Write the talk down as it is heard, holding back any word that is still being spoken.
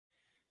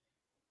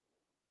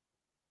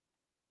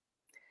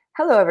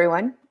Hello,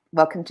 everyone.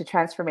 Welcome to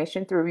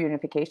Transformation through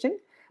Reunification.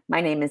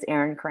 My name is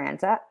Erin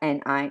Carranza,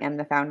 and I am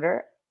the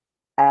founder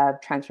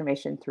of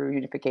Transformation through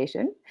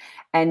Unification.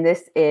 And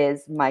this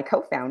is my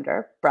co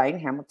founder, Brian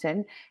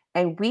Hamilton.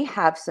 And we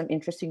have some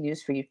interesting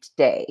news for you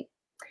today.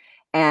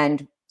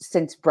 And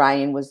since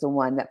Brian was the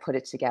one that put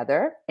it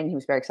together and he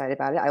was very excited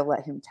about it, I'll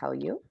let him tell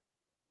you.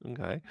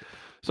 Okay.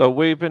 So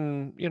we've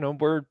been,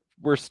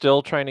 we're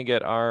still trying to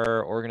get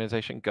our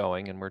organization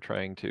going, and we're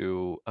trying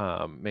to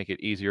make it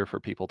easier for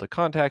people to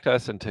contact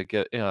us and to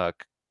get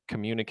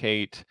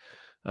communicate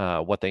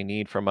what they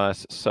need from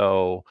us.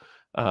 So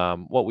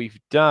what we've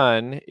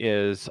done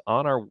is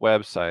on our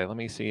website. Let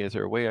me see. Is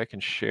there a way I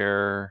can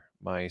share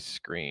my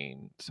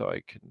screen so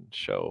I can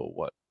show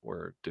what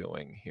we're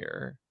doing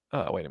here?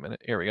 Wait a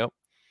minute. Here we go.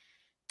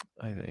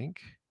 I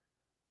think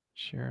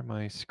share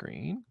my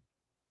screen.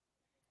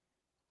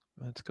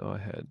 Let's go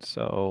ahead.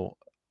 So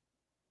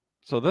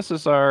this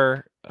is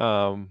our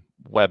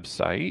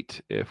website.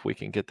 If we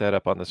can get that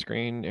up on the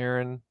screen,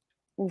 Erin.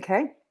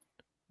 Okay.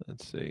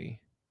 Let's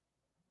see.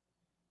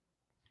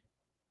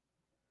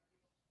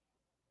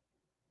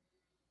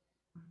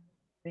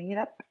 Bring it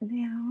up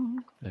now.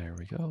 There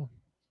we go.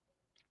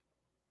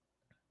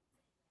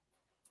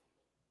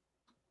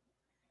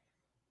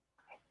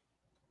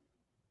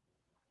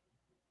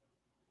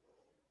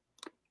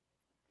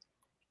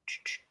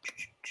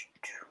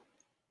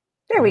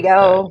 There we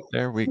go. Okay,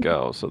 there we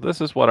go. So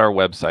this is what our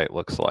website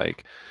looks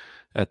like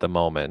at the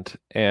moment.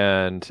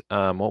 And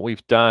what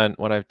I've done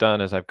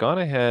is we've gone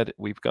ahead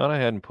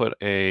and put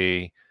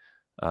a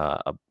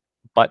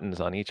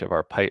buttons on each of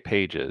our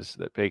pages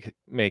that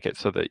make it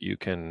so that you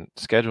can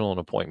schedule an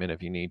appointment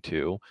if you need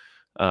to.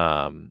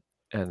 And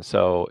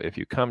so if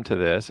you come to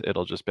this,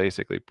 it'll just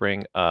basically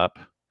bring up,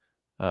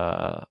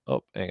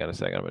 oh, hang on a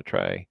second, I'm gonna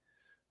try,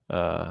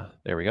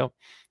 there we go.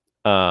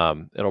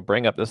 It'll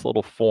bring up this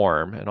little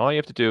form, and all you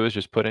have to do is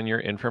just put in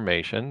your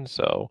information.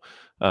 So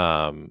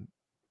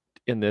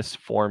in this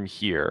form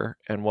here,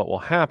 and what will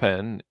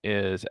happen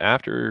is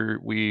after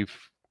we've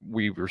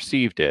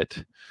received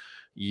it,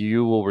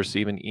 you will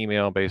receive an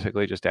email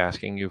basically just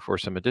asking you for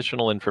some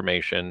additional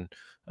information.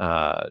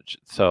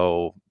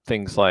 So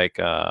things like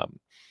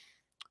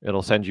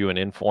it'll send you an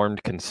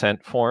informed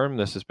consent form.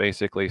 This is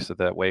basically so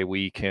that way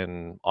we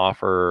can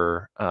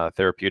offer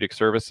therapeutic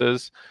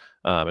services.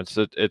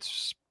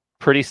 It's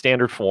pretty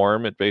standard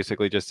form. It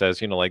basically just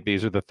says, like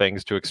these are the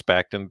things to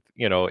expect, and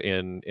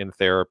in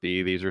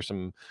therapy, these are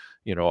some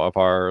of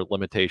our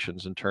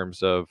limitations in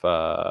terms of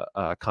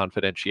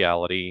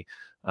confidentiality,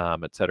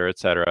 et cetera, et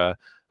cetera.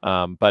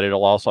 But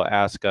it'll also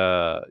ask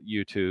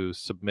you to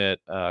submit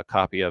a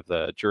copy of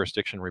the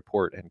jurisdiction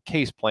report and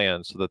case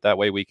plan, so that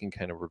way we can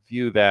kind of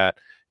review that,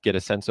 get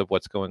a sense of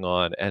what's going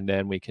on, and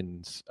then we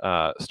can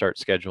start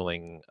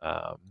scheduling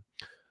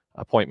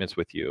appointments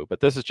with you.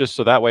 But this is just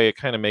so that way it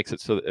kind of makes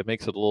it a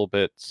little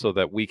bit so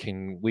that we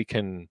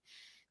can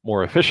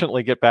more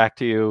efficiently get back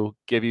to you,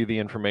 give you the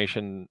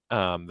information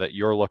that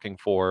you're looking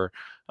for.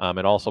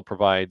 It also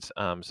provides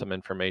some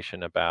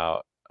information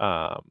about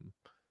um,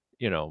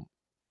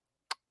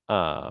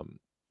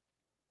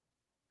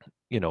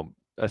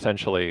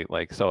 essentially,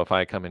 like, so if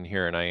I come in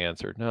here and I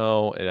answered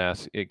no,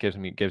 it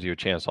gives you a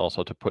chance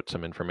also to put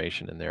some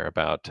information in there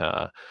about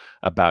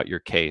your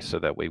case, so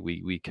that way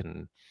we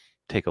can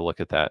take a look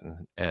at that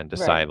and Right.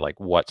 decide like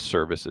what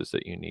services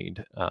that you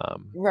need.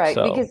 Right,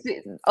 So because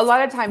a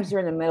lot of times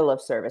you're in the middle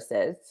of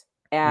services,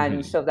 and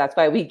mhm, so that's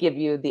why we give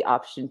you the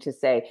option to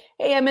say,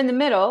 "Hey, I'm in the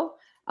middle,"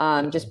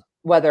 yeah, just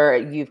whether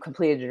you've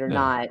completed it or yeah,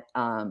 not,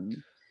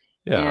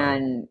 yeah.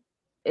 and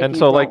if And you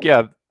so like,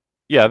 don't.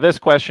 yeah, this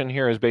question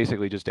here is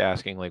basically just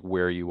asking like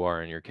where you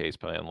are in your case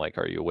plan. Like,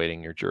 are you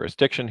awaiting your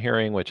jurisdiction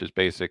hearing, which is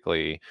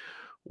basically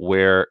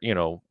where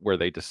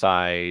they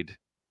decide,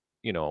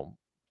 you know,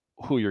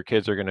 who your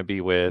kids are going to be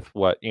with,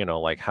 what,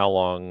 like how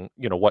long,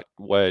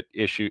 what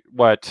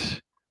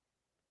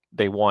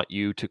they want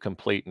you to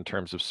complete in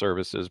terms of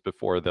services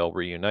before they'll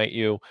reunite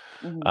you.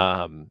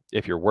 Mhm,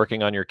 If you're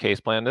working on your case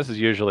plan, this is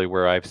usually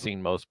where I've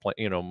seen most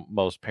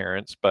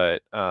parents,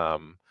 but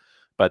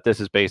this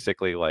is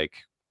basically like,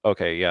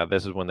 okay, yeah,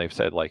 this is when they've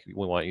said like,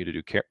 we want you to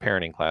do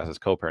parenting classes,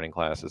 co-parenting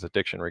classes,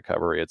 addiction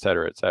recovery, et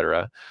cetera, et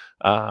cetera.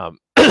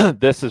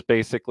 This is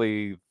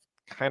basically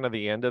kind of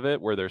the end of it,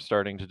 where they're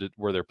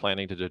where they're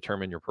planning to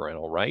determine your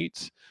parental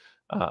rights.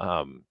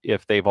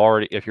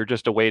 If you're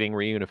just awaiting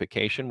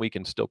reunification, we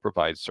can still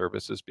provide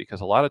services,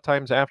 because a lot of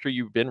times after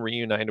you've been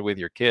reunited with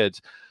your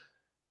kids,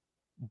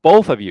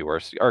 both of you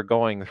are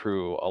going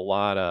through a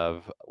lot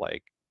of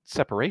like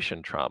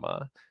separation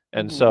trauma.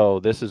 And mhm. so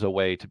this is a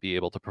way to be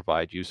able to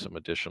provide you some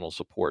additional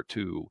support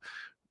to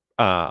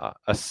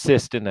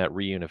assist in that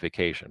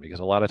reunification, because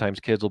a lot of times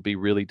kids will be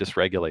really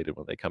dysregulated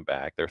when they come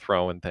back. They're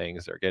throwing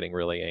things, they're getting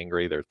really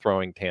angry, they're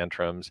throwing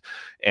tantrums,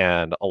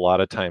 and a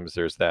lot of times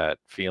there's that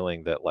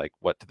feeling that, like,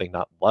 what, do they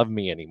not love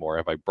me anymore?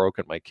 Have I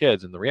broken my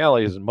kids? And the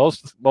reality is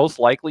most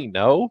likely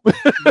no.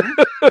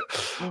 Mhm.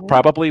 Mhm.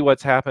 Probably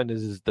what's happened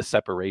is the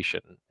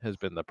separation has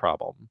been the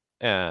problem.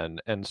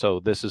 And so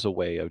this is a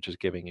way of just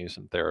giving you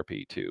some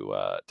therapy to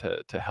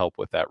help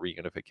with that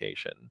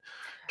reunification.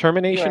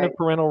 Termination of Right.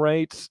 parental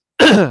rights.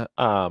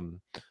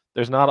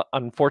 There's not,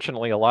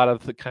 unfortunately, a lot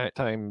of the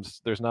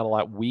times there's not a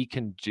lot we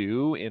can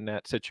do in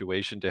that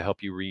situation to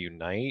help you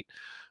reunite.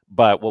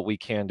 But what we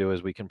can do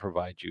is we can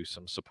provide you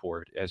some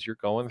support as you're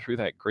going through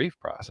that grief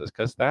process,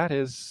 because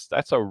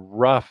that's a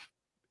rough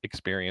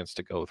experience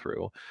to go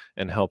through,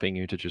 and helping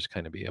you to just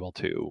kind of be able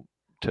to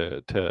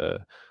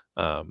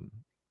um,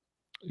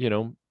 you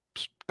know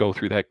go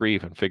through that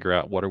grief and figure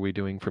out what are we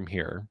doing from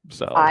here.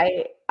 So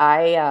I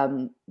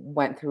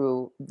went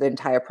through the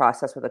entire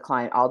process with a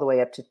client all the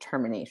way up to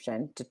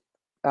termination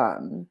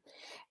um,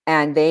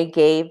 and they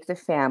gave the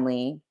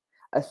family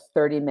a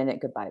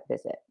 30-minute goodbye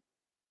visit.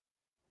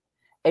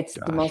 It's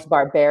the gosh, most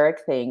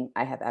barbaric thing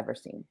I have ever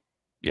seen.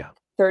 yeah.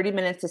 30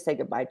 minutes to say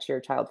goodbye to your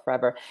child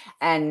forever.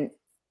 And,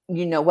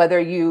 whether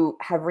you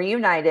have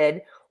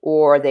reunited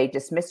or they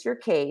dismiss your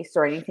case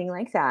or anything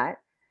like that,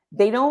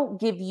 they don't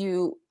give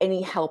you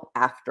any help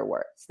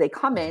afterwards. They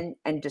come Mhm. in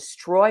and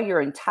destroy your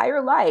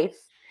entire life.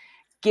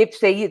 They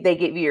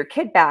give you your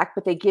kid back,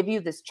 but they give you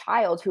this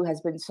child who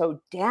has been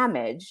so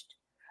damaged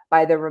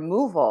by the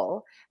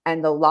removal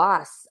and the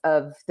loss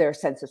of their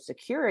sense of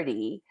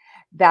security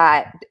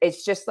that Mhm.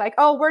 it's just like,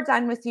 oh, we're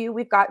done with you.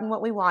 We've gotten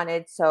what we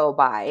wanted. So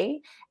bye.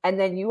 And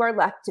then you are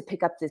left to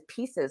pick up the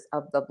pieces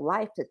of the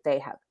life that they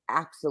have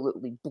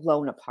absolutely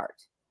blown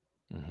apart.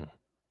 Mhm.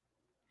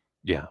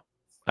 Yeah.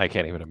 I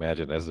can't even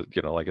imagine, as a,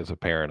 like, as a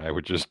parent, I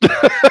would just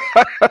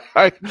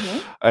I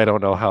Mhm. I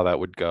don't know how that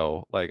would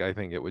go. Like, I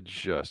think it would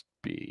just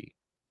be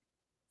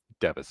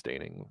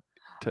devastating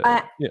to,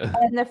 Uh, yeah.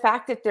 and the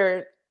fact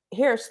that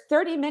here's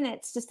 30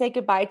 minutes to say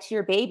goodbye to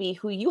your baby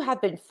who you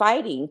have been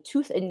fighting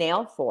tooth and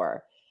nail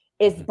for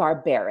is Mhm.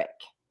 barbaric.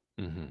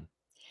 Mhm.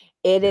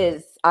 It Yeah.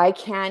 is, I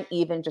can't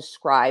even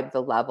describe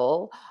the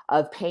level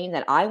of pain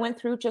that I went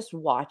through just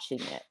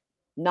watching it,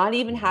 not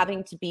even Mhm.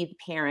 having to be the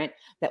parent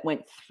that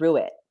went through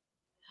it.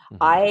 Mhm.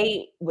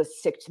 I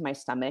was sick to my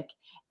stomach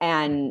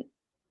and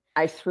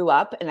I threw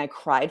up and I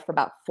cried for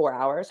about 4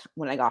 hours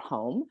when I got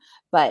home,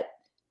 but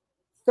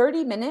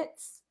 30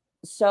 minutes.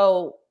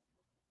 So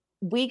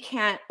we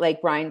can't, like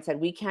Brian said,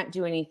 we can't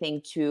do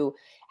anything to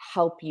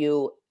help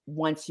you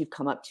once you've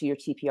come up to your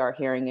TPR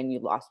hearing and you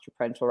lost your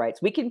parental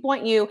rights. We can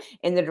point you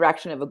in the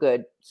direction of a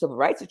good civil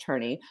rights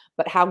attorney,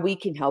 but how we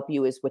can help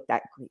you is with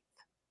that grief,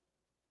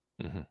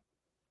 Mhm.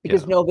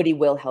 because Yeah. nobody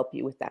will help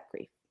you with that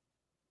grief.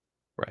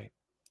 Right.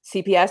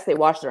 CPS, they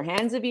wash their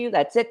hands of you.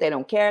 That's it. They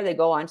don't care. They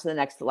go on to the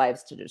next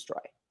lives to destroy.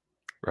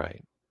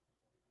 Right.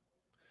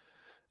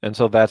 And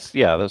so that's,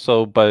 yeah,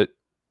 so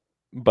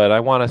but I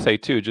want to say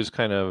too, just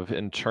kind of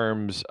in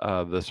terms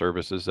of the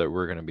services that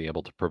we're going to be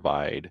able to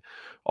provide,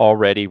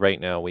 already right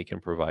now we can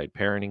provide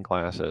parenting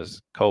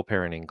classes,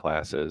 co-parenting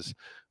classes.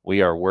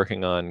 We are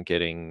working on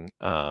getting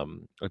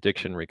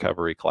addiction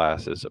recovery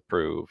classes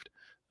approved,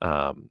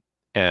 um,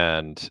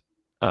 and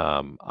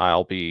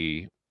I'll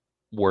be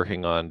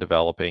working on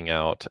developing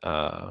out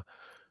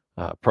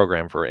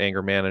program for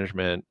anger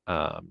management,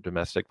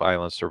 domestic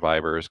violence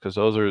survivors, because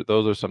those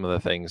are some of the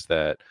things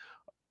that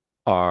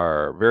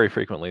are very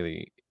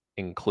frequently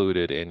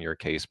included in your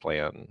case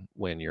plan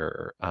when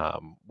you're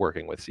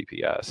working with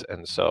CPS.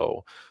 And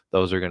so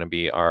those are going to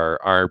be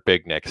our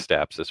big next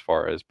steps as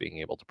far as being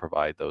able to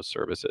provide those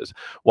services.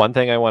 One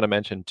thing I want to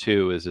mention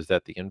too is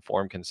that the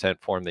informed consent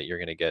form that you're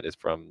going to get is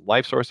from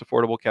LifeSource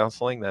Affordable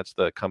Counseling. That's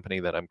the company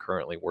that I'm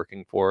currently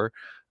working for.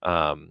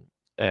 Um,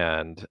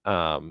 and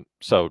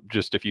so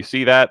just if you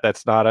see that,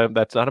 that's not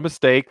a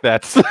mistake.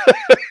 That's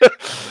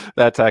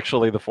that's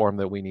actually the form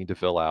that we need to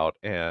fill out,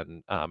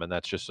 and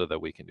that's just so that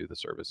we can do the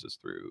services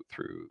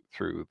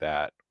through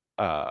that.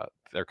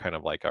 They're kind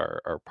of like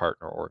our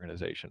partner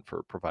organization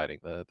for providing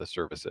the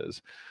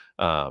services.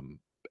 Um,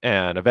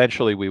 and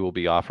eventually we will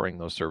be offering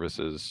those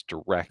services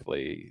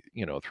directly,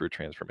 through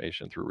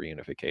transformation, through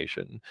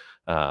reunification.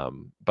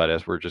 But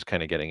as we're just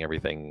kind of getting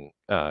everything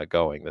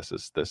going, this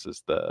is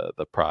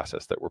the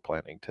process that we're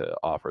planning to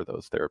offer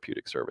those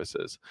therapeutic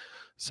services.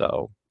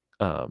 So,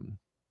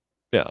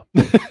 yeah.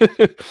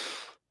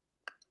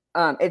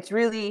 It's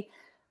really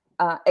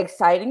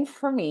exciting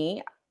for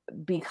me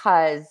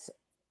because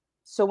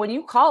so when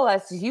you call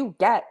us, you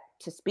get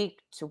to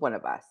speak to one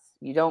of us.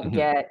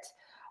 Mhm.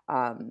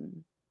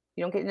 Um,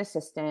 you don't get an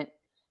assistant.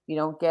 You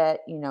don't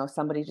get,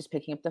 somebody just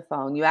picking up the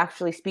phone. You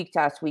actually speak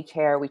to us. We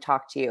care. We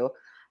talk to you.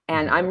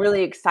 And Mhm. I'm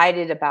really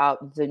excited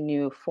about the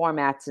new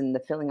formats and the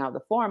filling out the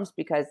forms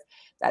because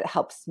that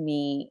helps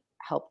me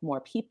help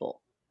more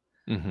people.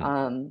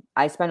 Mhm.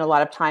 I spend a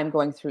lot of time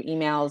going through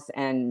emails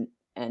and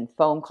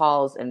phone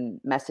calls and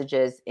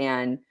messages,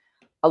 and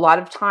a lot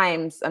of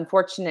times,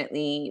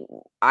 unfortunately,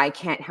 I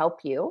can't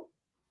help you.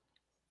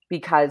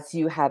 because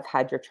you have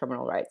had your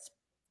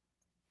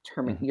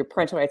Mhm. your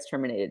parental rights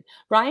terminated.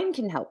 Brian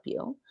can help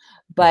you,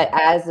 but Mhm.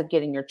 as of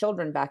getting your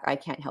children back, I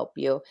can't help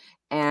you.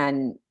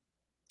 And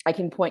I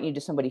can point you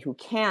to somebody who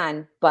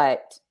can,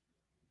 but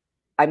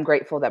I'm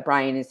grateful that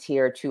Brian is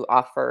here to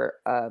offer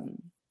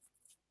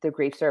the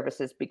grief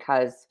services,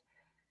 because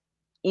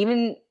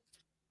even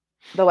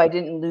though I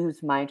didn't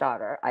lose my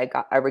daughter,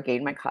 I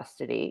regained my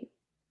custody.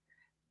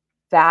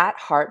 That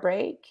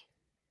heartbreak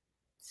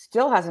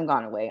still hasn't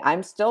gone away.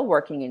 I'm still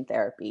working in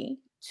therapy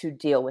to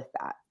deal with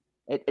that.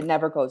 It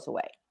never goes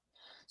away.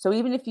 So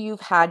even if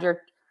you've had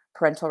your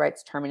parental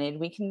rights terminated,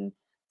 we can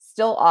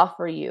still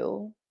offer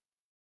you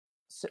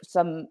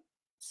some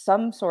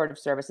sort of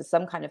services,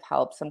 some kind of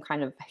help, some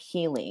kind of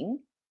healing.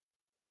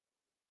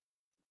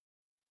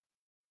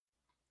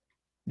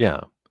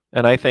 Yeah.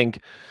 And I think,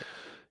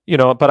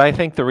 but I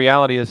think the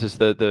reality is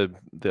the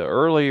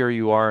earlier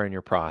you are in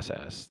your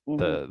process, Mhm.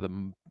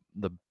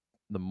 the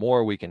the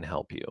more we can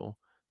help you.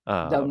 The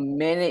Um,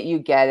 minute you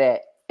get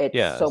it, it's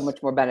so yes.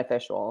 much more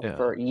beneficial Yeah.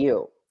 for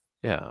you.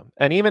 Yeah.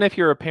 And even if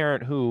you're a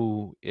parent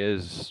who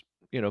is,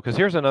 because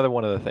here's another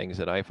one of the things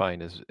that I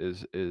find is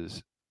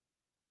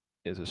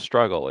a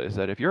struggle, is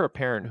that if you're a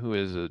parent who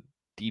is a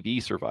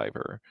DV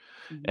survivor,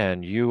 Mhm.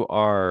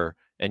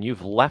 and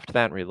you've left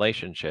that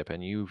relationship,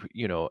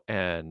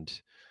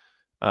 and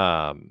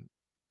um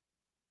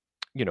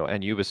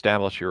and you've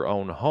established your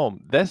own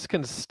home, this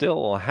can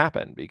still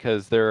happen,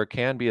 because there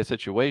can be a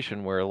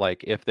situation where,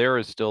 like, if there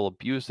is still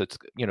abuse that's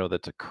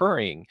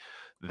occurring,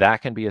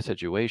 that can be a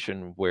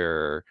situation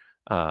where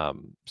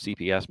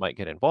CPS might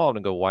get involved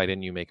and go, why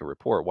didn't you make a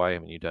report? Why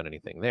haven't you done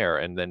anything there?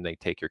 And then they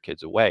take your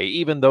kids away,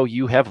 even though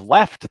you have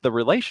left the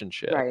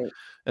relationship. Right.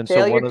 And so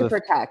Failure one of to the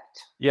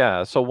protect.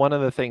 yeah, so one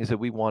of the things that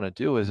we wanna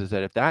do is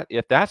that if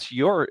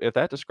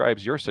that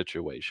describes your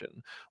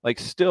situation, like,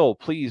 still,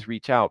 please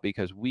reach out,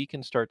 because we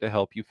can start to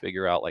help you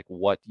figure out, like,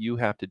 what you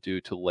have to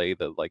do to lay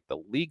the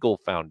legal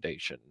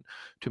foundation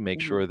to make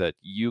Mhm. sure that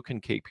you can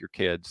keep your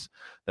kids,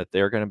 that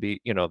they're gonna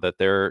be, that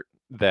they're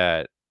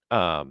that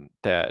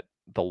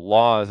the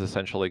law is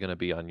essentially gonna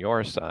be on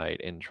your side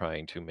in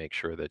trying to make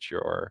sure that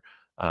you're,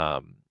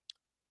 um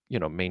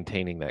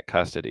maintaining that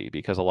custody,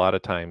 because a lot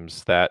of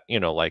times that,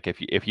 like,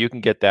 if you can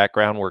get that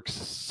groundwork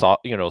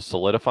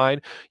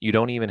solidified, you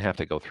don't even have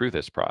to go through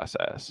this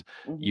process.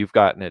 Mhm. You've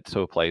gotten it to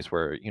a place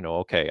where,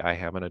 okay, I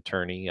have an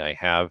attorney,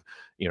 I've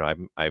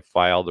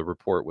filed a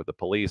report with the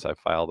police, I've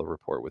filed a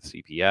report with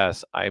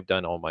CPS, I've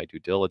done all my due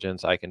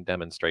diligence, I can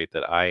demonstrate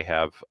that I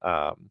have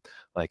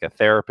like a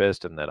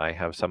therapist, and that I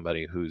have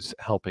somebody who's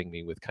helping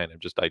me with kind of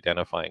just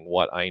identifying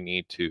what I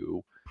need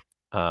to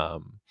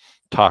um,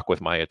 talk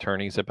with my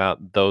attorneys about.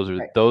 Those are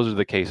Right. those are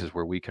the cases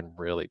where we can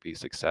really be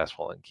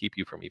successful and keep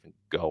you from even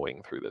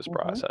going through this Mhm.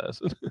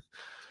 process.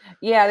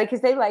 Yeah,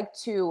 because they like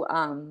to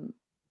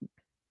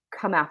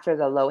come after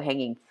the low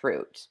hanging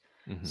fruit.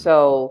 Hmm.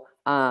 So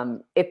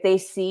if they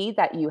see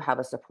that you have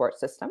a support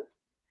system,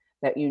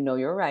 that you know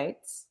your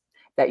rights,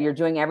 that you're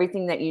doing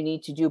everything that you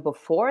need to do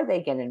before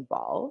they get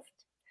involved,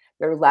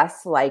 they're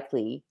less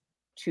likely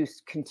to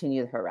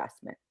continue the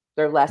harassment.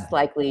 They're less Hmm.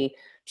 likely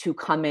to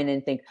come in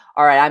and think,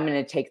 all right, I'm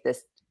going to take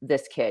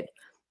this kid.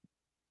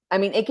 I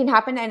mean, it can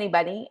happen to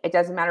anybody. It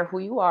doesn't matter who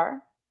you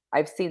are.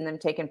 I've seen them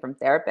taken from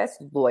therapists,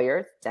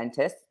 lawyers,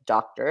 dentists,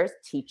 doctors,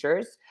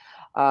 teachers,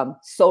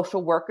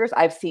 social workers.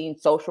 I've seen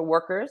social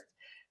workers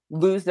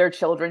lose their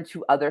children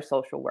to other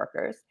social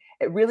workers.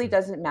 It really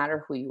doesn't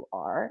matter who you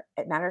are.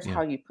 It matters Yeah,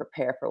 how you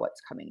prepare for what's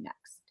coming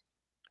next.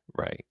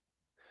 right.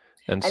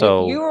 And And if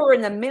so, you are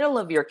in the middle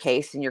of your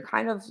case and you're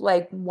kind of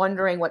like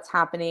wondering what's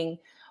happening,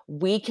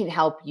 we can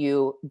help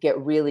you get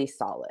really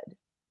solid.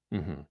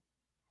 mhm.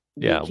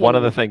 We Yeah, one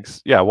of the can.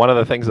 things,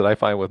 that I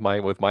find with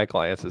my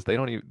clients is they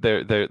don't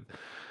even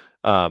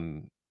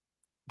um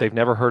they've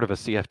never heard of a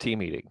CFT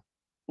meeting.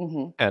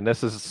 Mhm. And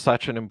this is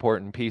such an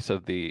important piece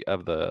of the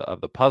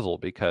puzzle,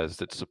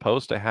 because it's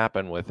supposed to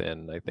happen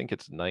within, I think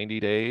it's 90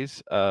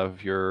 days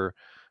of your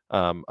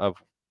of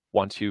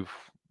once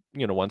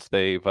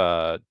they've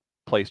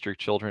placed your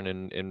children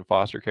in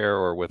foster care,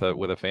 or Mhm.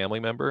 with a family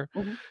member.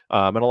 Mhm.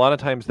 And a lot of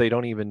times they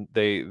don't even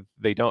they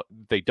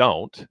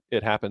don't.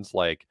 It happens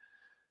like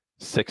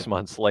 6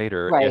 months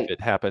later, if Right.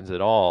 it happens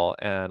at all.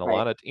 And a Right.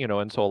 lot of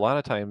and so a lot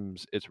of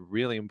times it's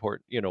really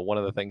important. One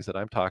of the things that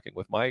I'm talking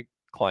with my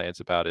clients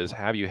about is,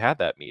 have you had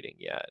that meeting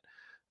yet?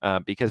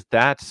 Because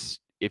that's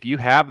if you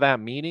have that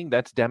meeting,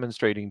 that's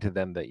demonstrating to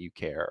them that you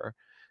care.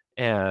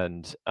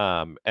 And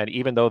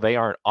even though they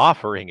aren't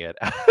offering it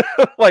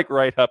like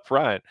right up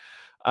front,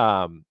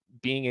 um,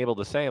 being able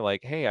to say,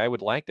 like, hey, I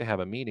would like to have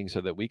a meeting so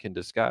that we can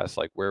discuss,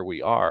 like, where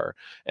we are.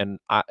 And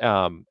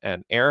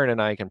Aaron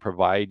and I can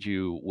provide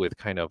you with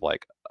kind of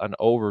like an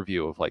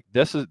overview of, like,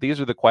 these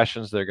are the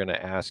questions they're going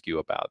to ask you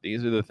about.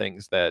 These are the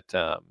things that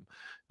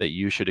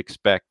you should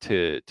expect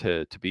to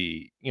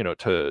be,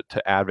 to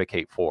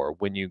advocate for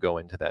when you go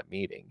into that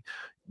meeting.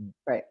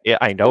 Right. Yeah,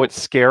 I know So,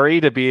 it's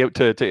scary to be able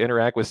to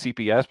interact with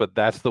CPS, but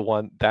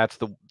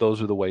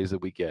those are the ways that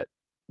we get.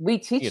 We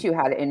teach you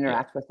how to Yeah.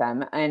 interact with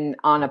them and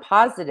on a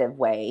positive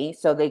way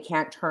so they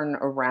can't turn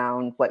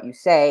around what you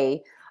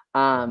say.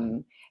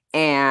 Um,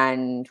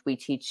 and we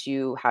teach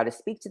you how to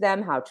speak to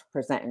them, how to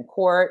present in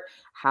court,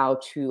 how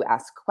to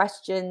ask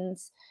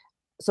questions.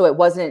 So it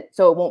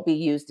won't be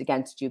used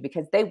against you,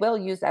 because they will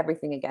use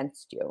everything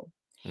against you.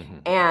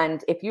 Mhm.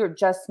 And if you're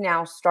just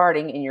now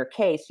starting in your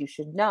case, you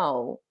should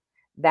know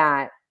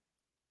that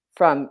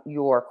from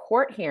your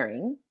court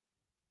hearing,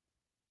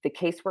 the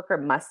caseworker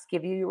must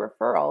give you your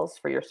referrals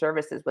for your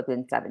services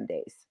within 7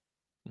 days.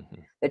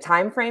 Mhm. The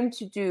time frame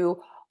to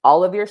do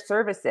all of your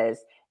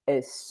services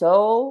is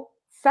so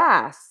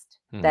fast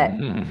that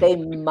Mhm. they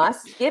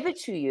must give it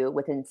to you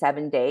within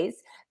 7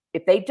 days.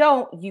 If they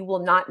don't, you will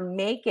not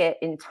make it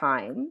in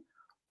time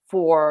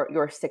for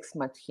your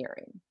 6-month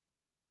hearing.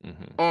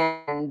 Mhm.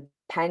 And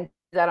tend to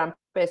do that on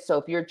purpose. So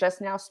if you're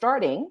just now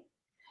starting,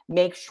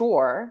 make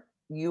sure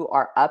you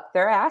are up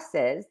their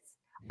asses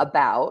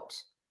about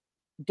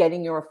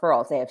getting your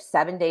referrals. They have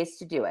 7 days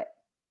to do it.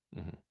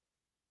 Mhm.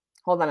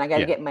 Hold on, I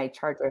gotta Yeah. get my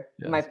charger.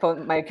 My Yes.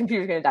 phone, my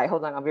computer's gonna die.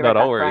 Hold on, I'll be No, right no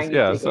back. worries. Brian, you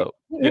Yeah, take so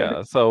it.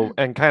 yeah, so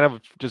and kind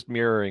of just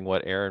mirroring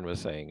what Aaron was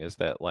saying is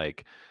that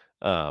like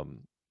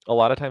um a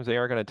lot of times they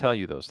are going to tell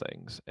you those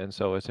things. And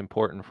so it's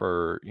important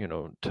for,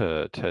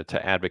 to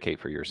advocate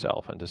for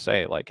yourself and to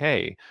say like,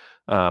 "Hey,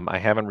 I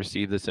haven't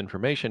received this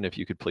information. If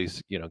you could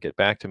please, get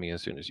back to me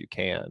as soon as you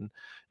can."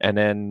 And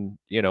then,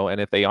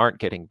 and if they aren't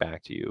getting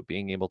back to you,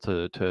 being able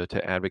to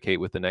advocate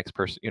with the next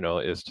person,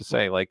 is to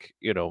say like,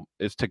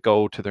 is to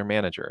go to their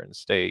manager and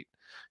state,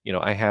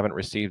 I haven't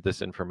received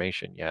this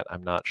information yet.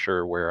 I'm not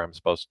sure where I'm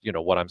supposed,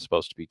 what I'm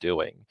supposed to be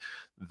doing.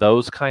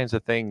 Those kinds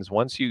of things.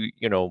 Once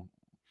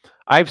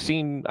I've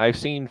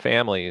seen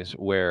families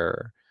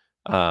where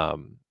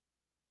um,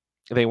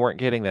 they weren't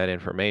getting that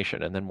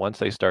information, and then once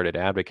they started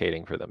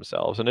advocating for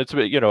themselves, and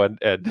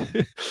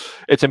and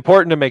it's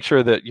important to make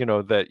sure that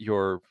that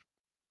you're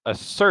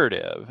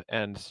assertive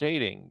and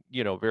stating,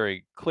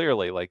 very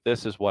clearly, like,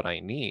 this is what I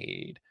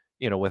need,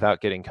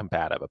 without getting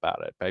combative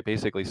about it, by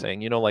basically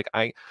saying, like,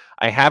 I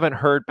haven't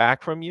heard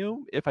back from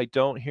you. If I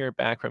don't hear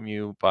back from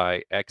you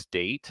by X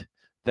date,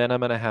 then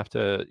I'm gonna have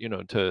to,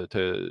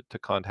 to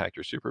contact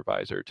your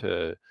supervisor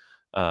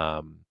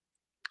um,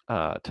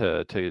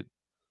 to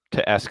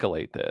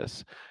escalate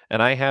this.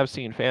 And I have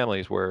seen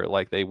families where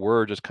like they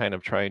were just kind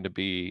of trying to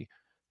be,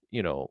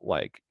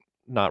 like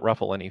not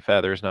ruffle any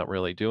feathers, not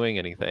really doing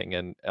anything,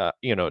 and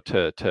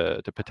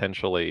to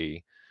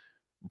potentially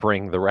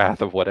bring the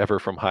wrath of whatever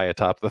from high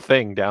atop the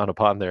thing down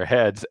upon their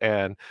heads.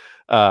 And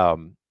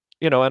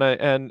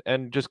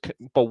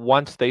but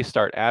once they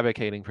start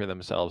advocating for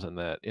themselves in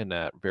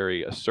that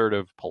very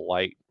assertive,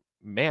 polite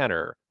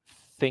manner,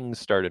 things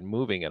started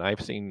moving. And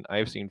I've seen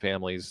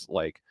families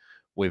like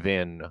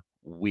within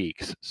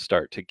weeks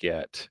start to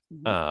get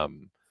Mhm.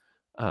 um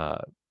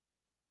uh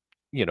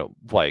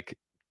like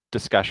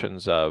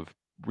discussions of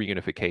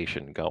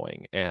reunification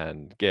going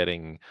and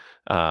getting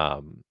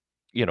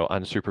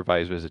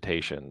unsupervised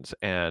visitations.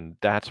 And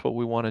that's what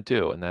we want to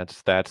do. And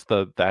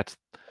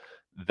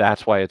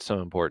that's why it's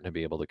so important to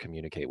be able to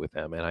communicate with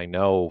them. And I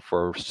know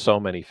for so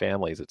many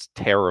families it's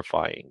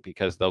terrifying,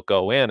 because they'll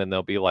go in and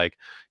they'll be like,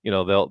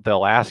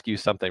 they'll ask you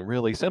something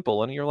really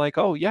simple and you're like,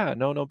 "Oh yeah,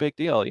 no big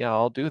deal. Yeah,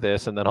 I'll do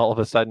this." And then all of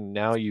a sudden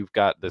now you've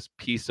got this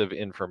piece of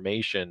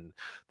information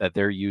that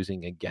they're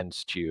using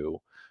against you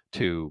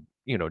to,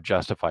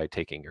 justify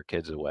taking your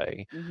kids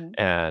away. Mhm.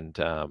 And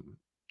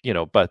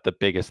but the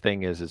biggest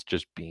thing is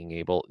just being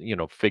able,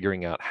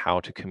 figuring out how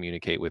to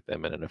communicate with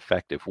them in an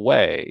effective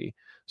way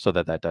so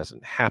that that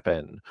doesn't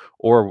happen.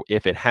 Or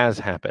if it has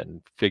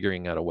happened,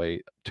 figuring out a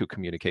way to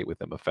communicate with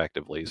them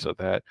effectively so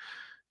that,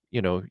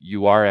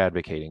 you are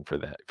advocating for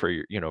that, for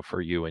your,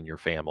 for you and your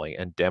family,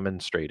 and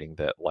demonstrating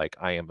that like,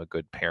 I am a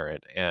good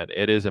parent. And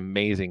it is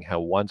amazing how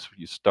once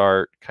you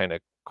start kind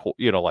of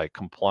like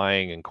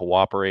complying and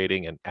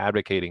cooperating and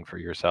advocating for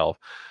yourself,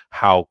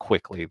 how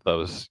quickly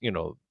those, you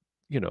know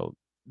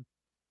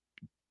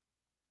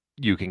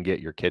you can get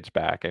your kids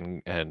back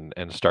and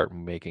start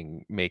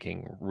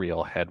making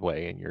real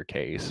headway in your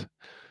case.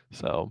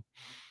 So,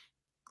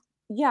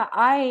 Yeah,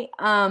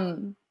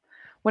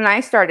 when I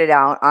started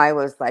out, I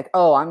was like,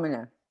 "Oh, I'm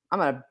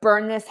gonna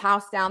burn this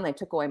house down." They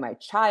took away my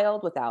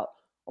child without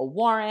a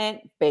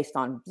warrant based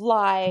on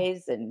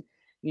lies, and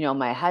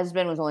my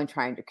husband was only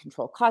trying to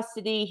control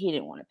custody. He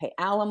didn't want to pay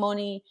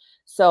alimony,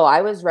 so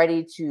I was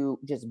ready to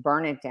just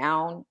burn it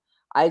down.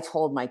 I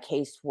told my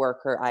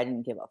caseworker I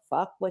didn't give a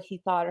fuck what he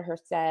thought or her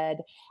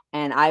said,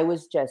 and I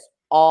was just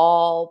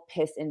all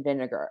piss and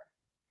vinegar.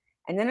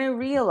 And then I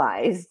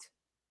realized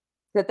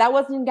that that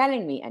wasn't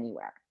getting me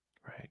anywhere.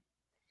 right.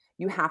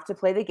 You have to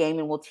play the game,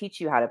 and we'll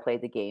teach you how to play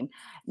the game. Mhm.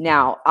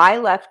 Now, I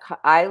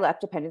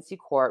left dependency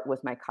court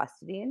with my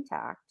custody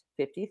intact,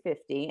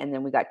 50-50, and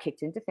then we got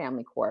kicked into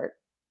family court.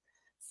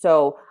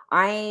 So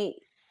I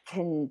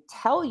can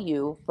tell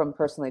you from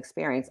personal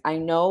experience, I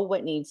know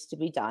what needs to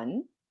be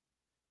done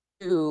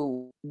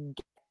to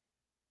get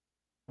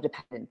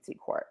dependency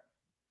court.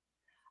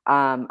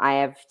 I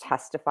have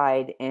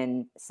testified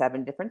in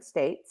 7 different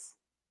states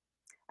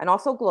and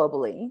also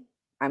globally.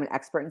 I'm an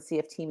expert in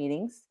CFT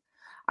meetings.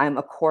 I'm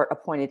a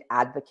court-appointed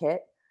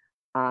advocate.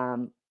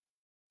 And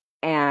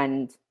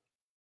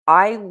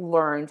I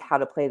learned how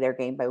to play their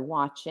game by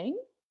watching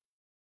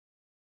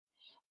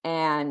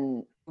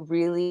and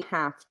really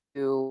have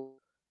to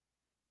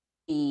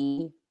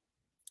be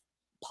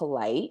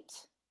polite,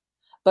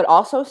 but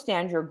also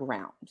stand your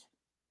ground.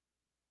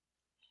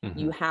 Mm-hmm.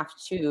 You have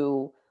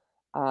to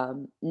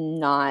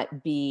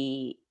not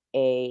be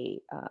a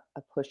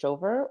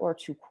pushover or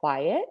too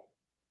quiet,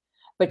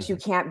 but you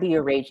Mm-hmm. can't be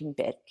a raging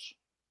bitch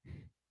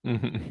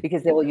Mm-hmm.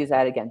 because they will use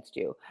that against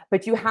you.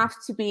 But you have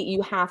to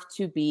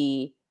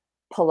be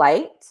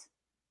polite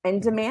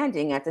and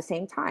demanding at the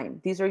same time.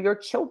 These are your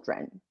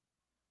children.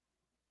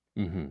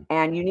 Mm-hmm.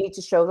 And you need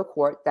to show the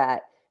court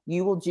that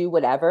you will do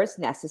whatever is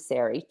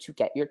necessary to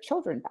get your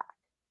children back.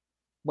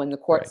 When the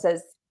court Right.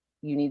 says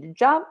you need to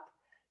jump,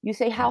 you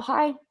say, how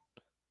high?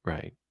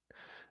 Right.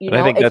 You And I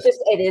know, think that's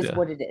it is yeah.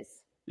 what it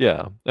is.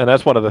 Yeah. And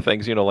that's one of the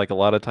things, like a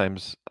lot of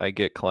times I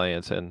get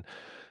clients and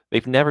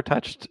they've never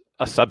touched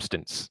a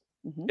substance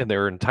Mhm, in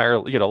their entire,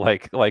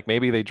 like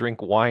maybe they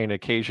drink wine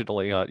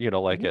occasionally, like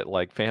mhm, at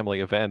like family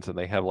events and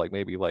they have like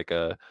maybe like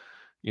a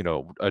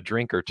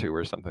drink or two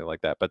or something like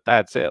that. But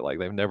that's it. Like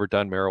they've never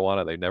done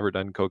marijuana, they've never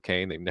done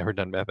cocaine, they've never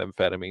done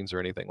methamphetamines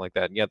or anything like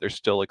that. And yet they're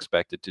still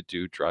expected to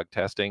do drug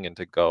testing and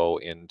to go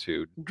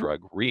into mhm.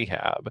 drug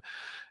rehab.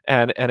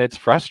 And it's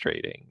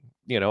frustrating,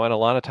 and a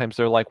lot of times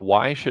they're like,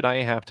 why should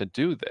I have to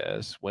do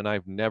this when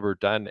I've never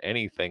done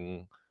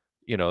anything,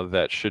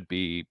 that should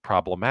be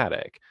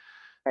problematic?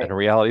 And Right. the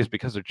reality is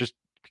because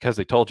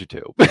they told you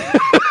to.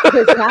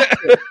 Because you have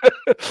to.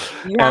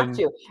 You have And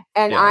to.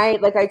 And yeah.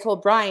 like I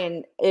told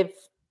Brian, if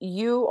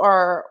you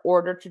are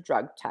ordered to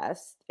drug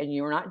test and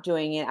you're not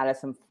doing it out of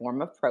some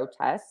form of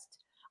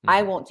protest,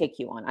 I Mhm, won't take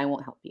you on. I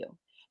won't help you.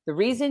 The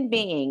reason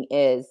being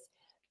is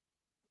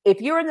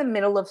if you're in the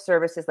middle of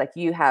services, like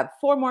you have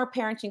 4 more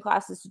parenting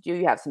classes to do,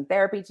 you have some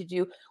therapy to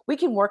do, we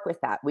can work with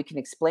that. We can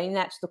explain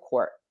that to the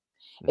court.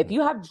 If mhm,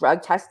 you have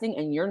drug testing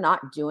and you're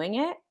not doing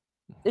it,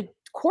 mhm, the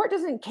court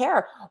doesn't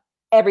care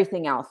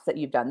everything else that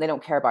you've done. They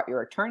don't care about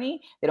your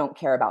attorney. They don't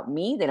care about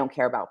me. They don't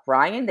care about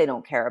Brian. They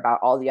don't care about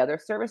all the other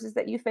services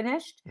that you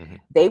finished. mhm.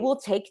 They will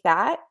take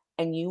that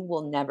and you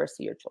will never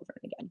see your children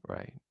again.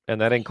 Right. And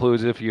that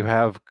includes if you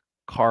have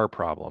car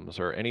problems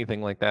or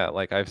anything like that.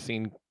 Like I've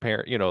seen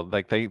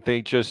like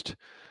they just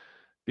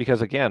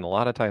because again, a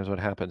lot of times what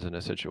happens in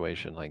a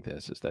situation like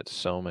this is that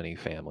so many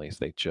families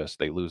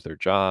they lose their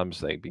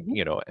jobs,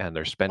 Mhm. and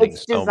they're spending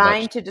It's so much.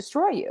 designed to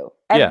destroy you,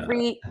 Yeah.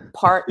 every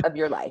part of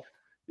your life.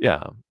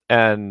 Yeah.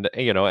 And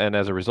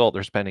as a result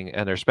they're spending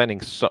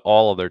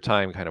all of their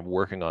time kind of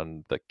working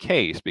on the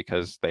case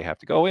because they have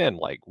to go in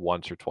like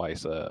once or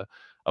twice a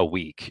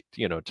week,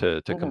 to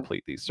Mhm.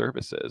 complete these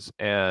services.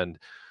 And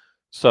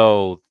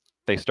so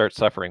they start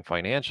suffering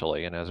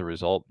financially, and as a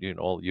result,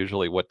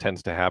 usually what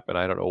tends to happen,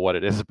 I don't know what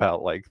it is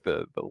about like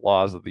the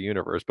laws of the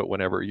universe, but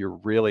whenever you're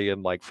really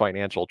in like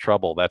financial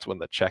trouble, that's when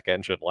the check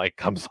engine light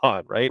comes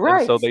on, right?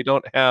 And so Right. they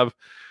don't have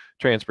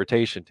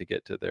transportation to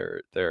get to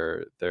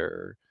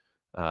their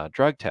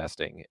drug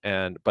testing.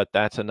 But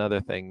that's another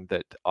thing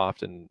that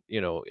often,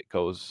 it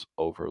goes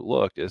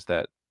overlooked is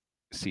that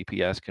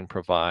CPS can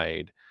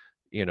provide,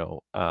 you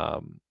know,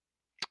 um,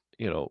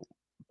 you know,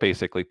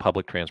 basically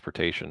public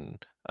transportation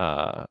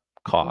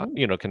cost,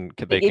 Mhm.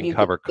 They they give can you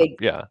cover,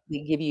 yeah. they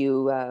give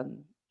you,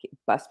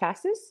 bus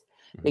passes,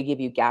 Hmm. they give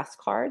you gas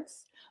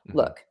cards. Hmm.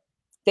 Look,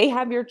 they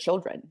have your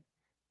children.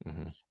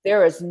 Hmm.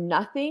 There is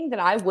nothing that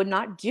I would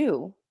not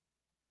do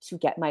to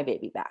get my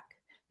baby back.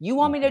 You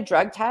want me to Hmm.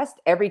 drug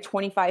test every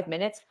 25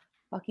 minutes?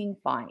 Fucking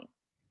fine.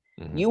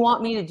 Hmm. You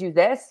want me to do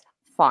this?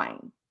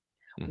 Fine.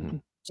 Hmm.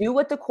 Do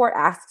what the court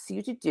asks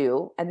you to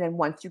do, and then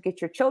once you get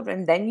your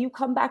children, then you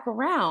come back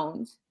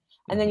around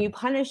and then you Hmm.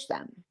 punish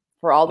them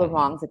for all the Hmm.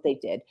 wrongs that they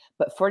did.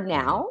 But for Hmm.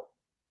 now,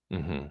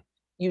 Hmm.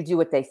 you do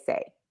what they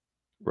say.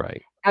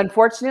 Right.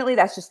 Unfortunately,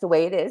 that's just the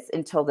way it is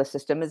until the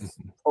system is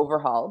Hmm.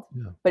 overhauled.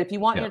 Yeah. But if you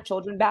want Yeah. your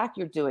children back,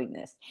 you're doing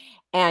this.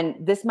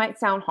 And this might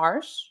sound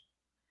harsh,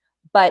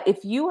 but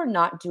if you are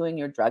not doing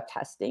your drug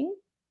testing,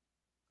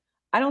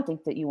 I don't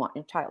think that you want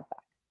your child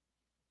back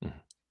Mhm.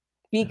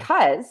 Yeah.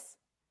 because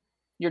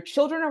your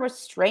children are with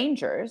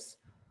strangers,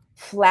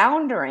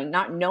 floundering,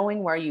 not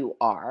knowing where you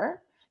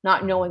are,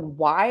 not Mhm. knowing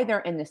why they're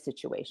in this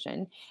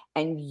situation,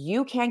 and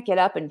you can't get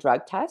up and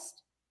drug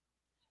test.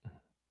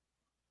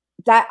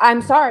 That I'm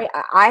Yeah. sorry,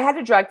 I had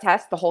a drug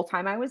test the whole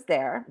time I was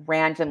there Mhm.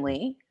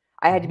 randomly.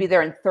 I had to be Mhm.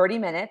 there in 30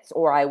 minutes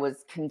or I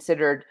was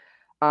considered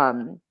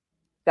um,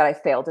 that I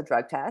failed a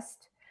drug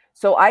test.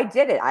 So I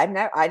did it. I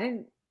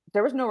didn't,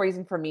 there was no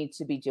reason for me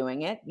to be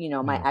doing it. You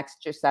know, my Yeah. ex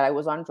just said I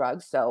was on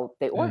drugs, so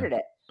they Yeah. ordered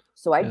it.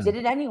 So I Yeah. did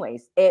it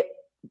anyways. It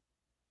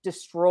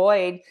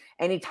destroyed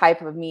any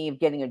type of me of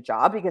getting a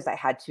job because I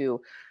had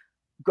to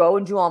go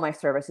and do all my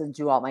services,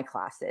 do all my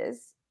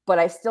classes. But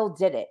I still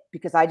did it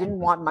because I didn't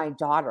Mhm. want my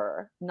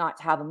daughter not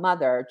to have a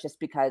mother just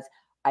because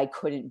I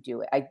couldn't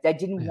do it. I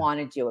didn't Yeah. want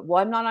to do it.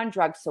 Well, I'm not on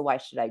drugs, so why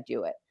should I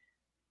do it?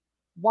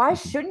 Why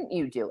Mhm. shouldn't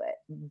you do it?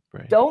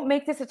 Right. Don't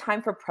make this a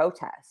time for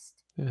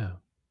protest. Yeah.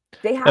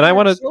 They And have I their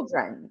want to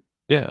children.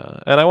 Yeah,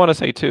 and I want to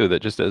say too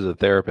that just as a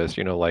therapist,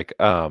 like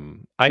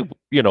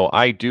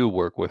I do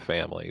work with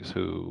families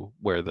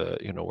where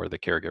the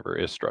caregiver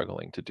is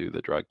struggling to do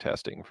the drug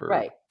testing for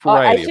Right.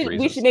 variety of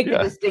We should reasons. make the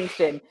Yeah.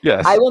 distinction. I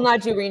Yes. will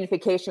not do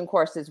reunification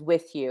courses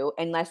with you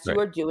unless you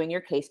Right. are doing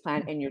your case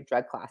plan and your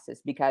drug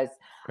classes, because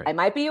I Right.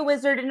 might be a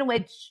wizard and a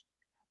witch,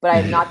 but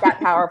I'm not that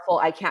powerful.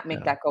 I can't make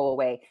Yeah. that go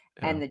away.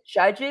 Yeah. And the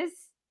judges,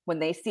 when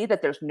they see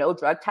that there's no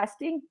drug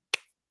testing,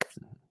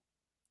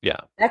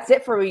 Yeah. that's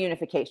it for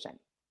reunification.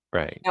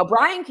 Right. Now,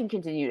 Brian can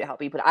continue to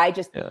help you, but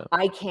Yeah.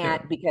 I Yeah.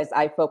 can't, because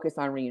I focus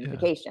on Yeah.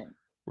 reunification.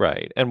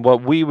 Right. And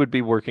what we would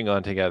be working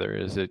on together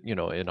is that,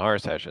 in our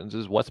sessions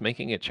is what's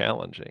making it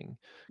challenging.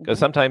 Because Mhm,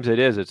 sometimes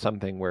it's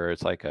something where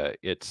it's like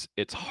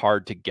it's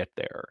hard to get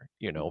there,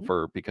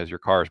 mhm. because your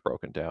car is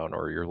broken down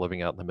or you're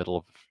living out in the middle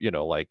of,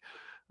 like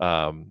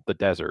the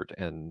desert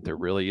and there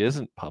Mhm. really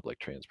isn't public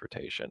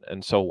transportation.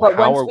 And so But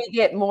how once are we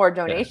get more yeah.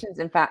 donations,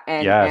 in fact,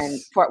 and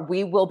Yes. for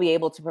we will be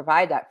able to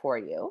provide that for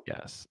you.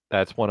 Yes.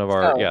 That's one of So,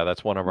 our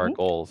mhm,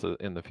 goals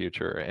in the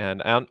future.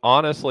 And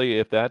honestly,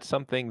 if that's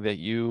something that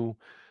you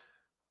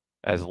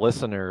as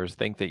listeners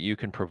think that you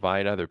can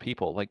provide other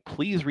people, like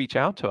please reach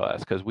out to us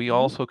because we mhm,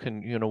 also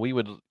can, we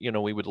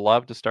would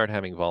love to start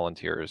having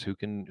volunteers who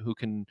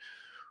can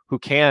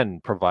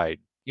provide,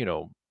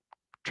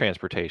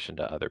 transportation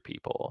to other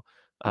people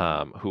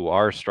mhm. who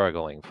are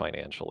struggling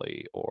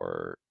financially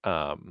or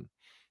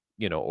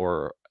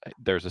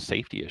there's a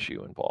safety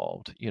issue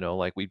involved.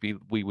 Like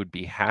we would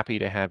be happy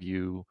to have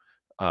you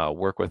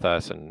work with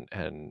us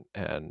and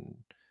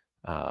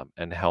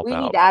help We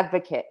need out.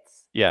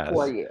 advocates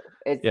for Yes. you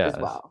as Yes.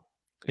 well.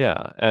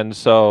 Yeah, and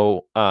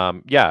so,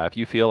 yeah, if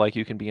you feel like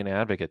you can be an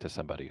advocate to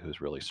somebody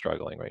who's really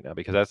struggling right now,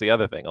 because that's the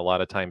other thing. A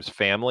lot of times,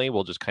 family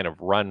will just kind of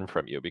run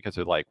from you because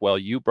they're like, "Well,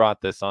 you brought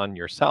this on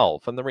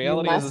yourself," and the You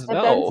reality is must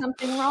have done no.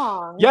 something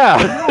wrong. Yeah,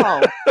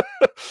 No.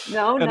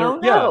 No, no,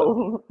 yeah,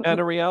 no. and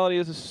the reality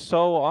is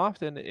so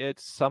often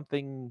it's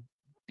something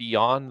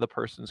beyond the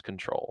person's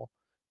control,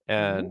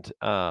 Mhm,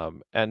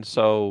 and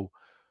so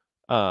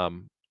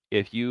um,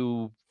 if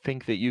you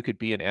think that you could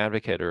be an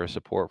advocate or a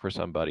support for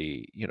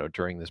somebody,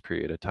 during this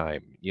period of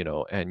time,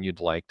 and you'd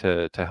like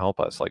to help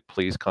us, like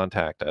please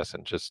contact us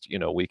and just,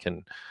 we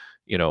can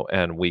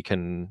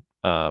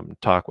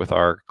talk with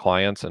our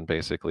clients and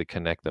basically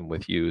connect them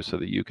with you so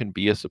that you can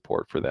be a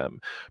support for them,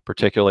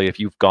 particularly if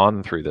you've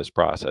gone through this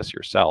process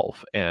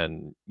yourself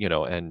and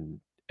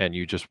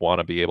you just want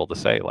to be able to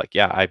say like,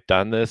 yeah, I've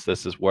done this.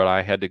 This is what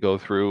I had to go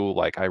through.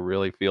 Like, I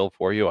really feel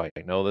for you. I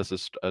know this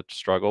is a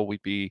struggle.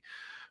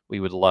 We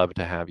would love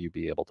to have you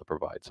be able to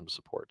provide some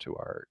support to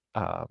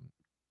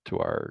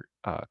our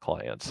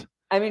clients.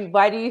 I mean,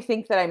 why do you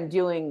think that I'm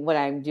doing what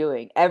I'm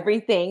doing?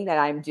 Everything that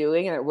I'm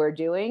doing and that we're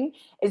doing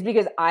is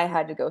because I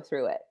had to go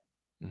through it.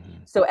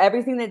 Mhm, So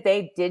everything that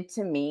they did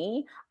to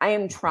me, I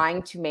am mhm,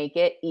 trying to make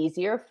it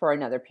easier for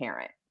another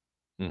parent.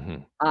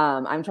 mhm,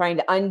 I'm trying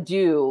to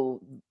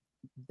undo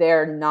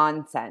their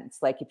nonsense.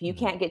 Like, if you mhm,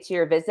 can't get to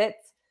your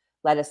visits,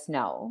 let us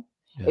know.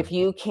 yeah, If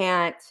you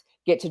can't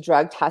get to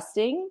drug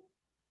testing,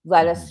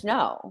 let mhm, us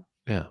know.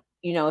 yeah,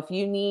 If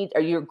you need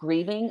or you're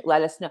grieving,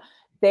 let us know.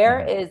 There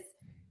mhm. is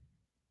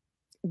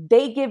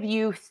They give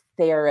you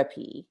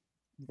therapy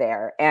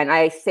there. And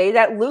I say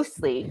that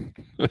loosely,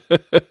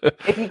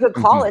 if you could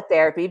call Mhm, it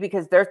therapy,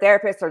 because their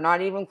therapists are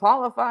not even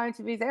qualified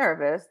to be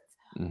therapists.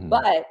 mhm,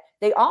 But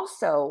they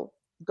also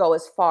go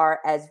as far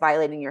as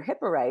violating your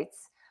HIPAA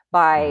rights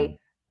by mhm,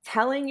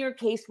 telling your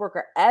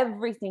caseworker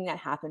everything that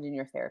happened in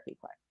your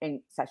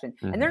in session.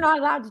 And they're mhm, not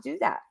allowed to do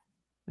that.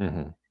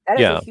 mhm. That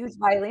is a Yeah, huge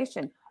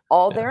violation.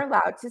 All yeah, they're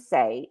allowed to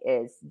say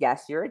is,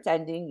 yes, you're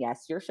attending.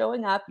 Yes, you're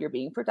showing up. You're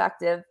being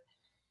productive.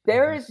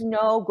 There mhm, is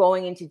no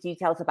going into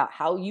details about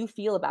how you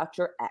feel about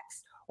your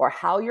ex or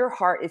how your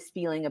heart is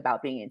feeling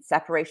about being in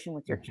separation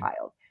with your mhm,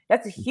 child.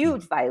 That's a mhm.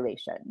 huge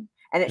violation,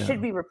 and it should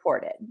Yeah. be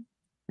reported.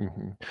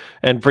 Mhm.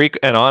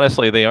 And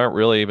honestly, they aren't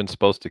really even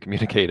supposed to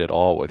communicate at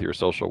all with your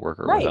social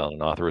worker Right. without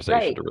an authorization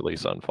Right. to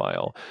release on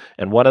file.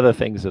 And one of the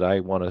things that I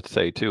want to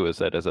say too is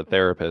that as a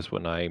therapist,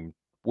 when I'm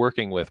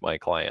working with my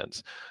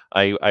clients,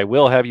 I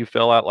will have you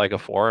fill out like a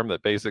form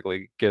that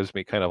basically gives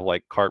me kind of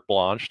like carte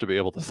blanche to be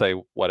able to say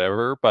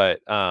whatever, but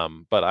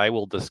I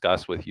will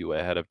discuss with you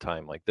ahead of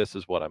time, like this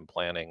is what I'm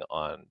planning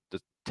on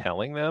just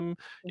telling them.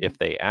 Mhm. If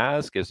they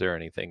ask, is there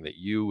anything that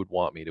you would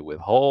want me to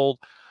withhold?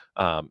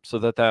 So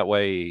that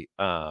way,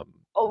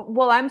 Oh,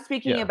 well, I'm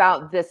speaking yeah,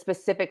 about the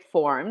specific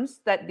forms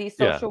that these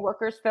yeah, social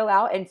workers fill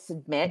out and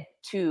submit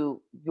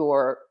to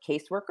your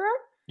caseworker,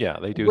 yeah,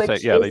 they do say,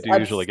 which yeah, they is do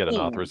usually get an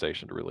obscene.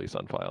 authorization to release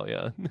on file,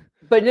 yeah.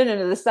 But no, no,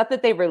 no, the stuff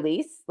that they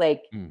release,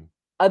 like, Mm,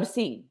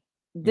 obscene.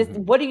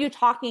 mhm, What are you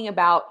talking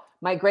about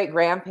my great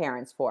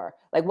grandparents for?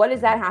 Like, what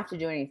does that mhm, have to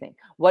do anything?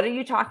 What are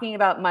you talking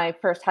about my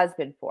first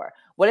husband for?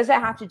 What does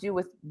that have mm, to do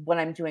with what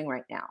I'm doing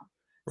right now?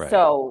 right,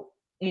 So,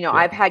 yeah,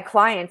 I've had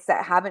clients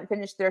that haven't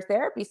finished their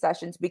therapy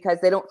sessions because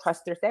they don't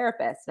trust their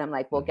therapist. And I'm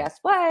like, well, mhm, guess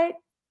what?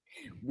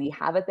 We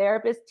have a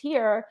therapist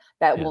here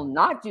that yeah, will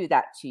not do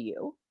that to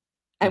you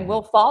and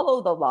will mhm,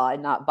 follow the law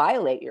and not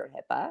violate your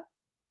HIPAA.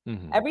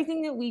 Mhm.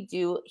 Everything that we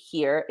do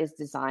here is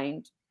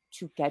designed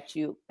to get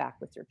you back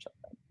with your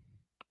children.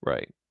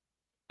 Right.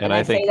 And And I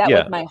I say think, that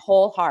yeah. with my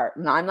whole heart.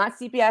 No, I'm not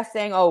CPS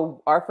saying,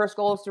 oh, our first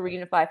goal is to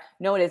reunify.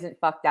 No, it isn't.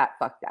 Fuck that.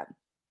 Fuck them.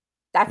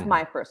 That's Mhm.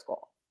 my first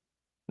goal,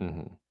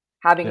 Mhm.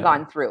 having Yeah.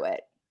 gone through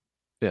it.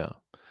 Yeah.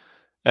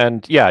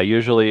 And yeah,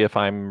 usually if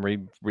I'm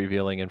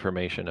revealing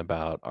information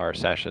about our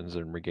sessions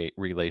in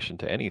relation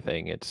to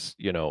anything, it's,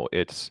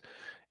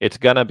 it's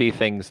gonna be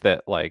things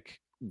that like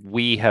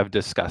we have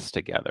discussed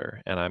together.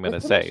 And I'm With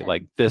gonna say,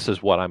 like, permission. this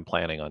is what I'm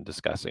planning on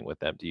discussing with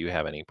them. Do you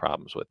have any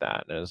problems with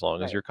that? And as long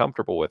as Right. you're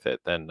comfortable with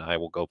it, then I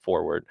will go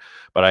forward.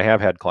 But I have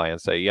had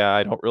clients say, yeah,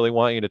 I don't really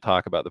want you to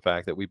talk about the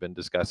fact that we've been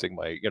discussing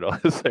my,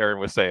 as Aaron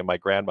was saying, my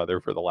grandmother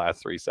for the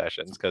last 3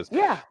 sessions, because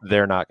Yeah.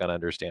 they're not going to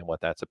understand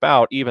what that's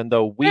about, even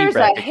though we There's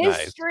a recognize.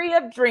 history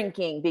of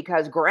drinking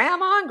because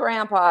grandma and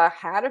grandpa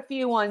had a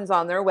few ones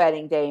on their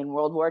wedding day in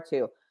World War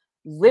II.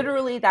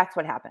 Literally, that's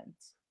what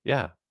happens.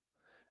 Yeah.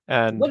 What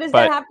And does that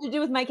but have to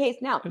do with my case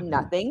now?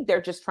 Nothing.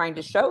 They're just trying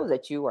to show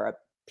that you are a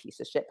piece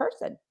of shit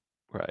person.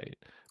 right.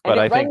 And But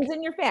it I think, runs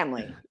in your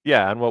family.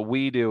 yeah, and what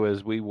we do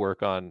is we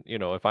work on,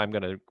 if I'm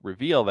going to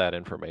reveal that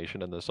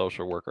information and the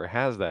social worker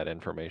has that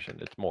information,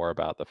 it's more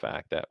about the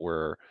fact that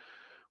we're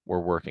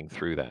working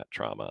through that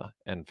trauma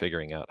and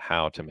figuring out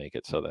how to make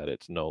it so that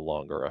it's no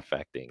longer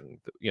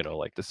affecting,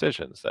 like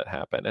decisions that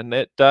happen. And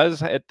it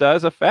does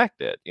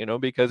affect it,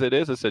 because it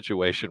is a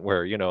situation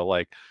where,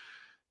 like,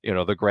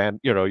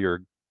 your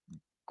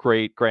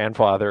great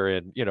grandfather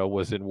and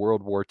was in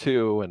World War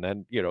II and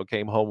then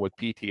came home with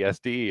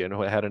PTSD and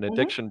had an Mhm.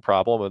 addiction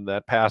problem, and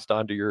that passed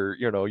on to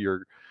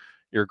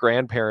your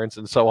grandparents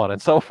and so on and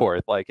so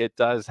forth. Like, it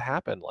does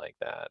happen like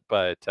that.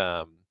 But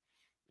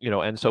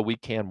and so we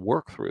can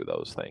work through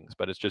those things,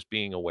 but it's just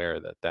being aware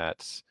that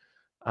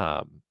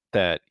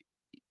that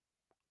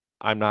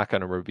I'm not going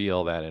to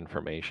reveal that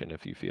information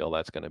if you feel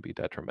that's going to be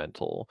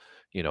detrimental.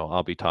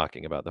 I'll be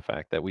talking about the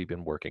fact that we've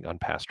been working on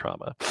past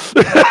trauma.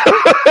 Yeah.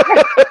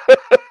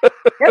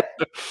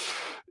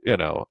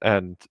 Yep.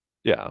 And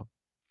yeah.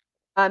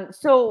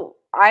 So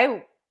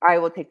I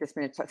will take this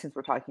minute since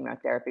we're talking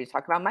about therapy to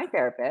talk about my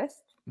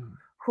therapist, Mm,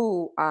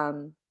 who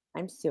I'm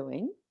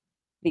suing mhm,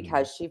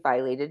 because she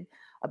violated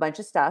a bunch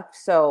of stuff.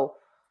 So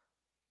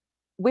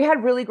we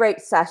had really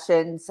great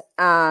sessions.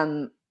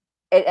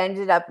 It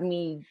ended up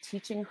me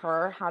teaching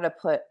her how to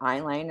put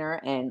eyeliner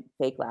and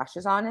fake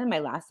lashes on in my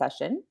last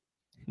session.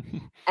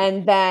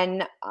 And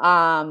then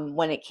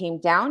when it came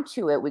down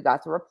to it, we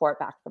got the report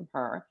back from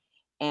her,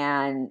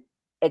 and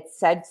it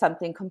said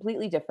something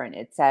completely different.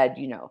 It said,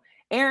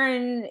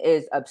 Erin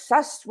is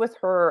obsessed with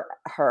her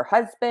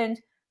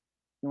husband.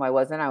 No, I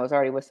wasn't. I was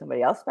already with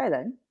somebody else by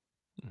then.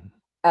 mhm,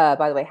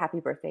 By the way, happy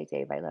birthday,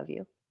 Dave. I love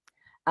you.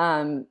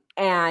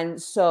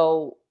 And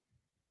so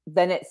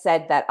then it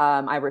said that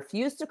I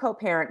refused to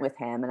co-parent with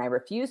him and I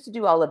refused to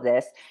do all of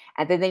this.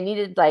 And then they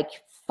needed like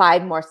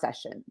 5 more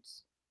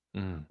sessions.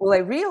 mhm, Well,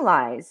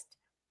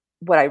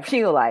 what I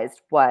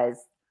realized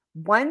was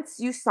once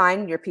you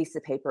sign your piece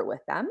of paper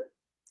with them,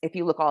 if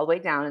you look all the way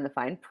down in the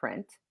fine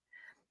print,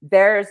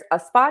 there's a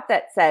spot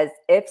that says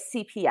if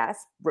CPS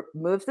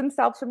removes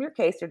themselves from your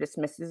case or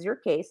dismisses your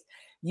case,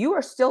 you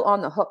are still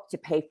on the hook to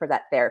pay for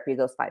that therapy,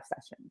 those 5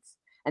 sessions,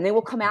 and they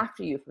will come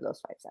after you for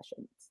those 5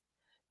 sessions.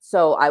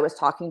 So I was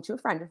talking to a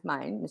friend of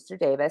mine, Mr.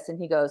 Davis, and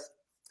he goes,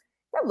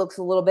 that looks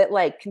a little bit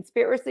like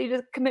conspiracy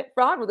to commit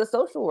fraud with a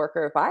social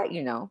worker. If I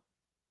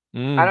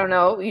mm, don't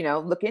know,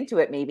 look into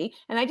it maybe.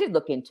 And I did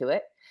look into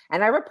it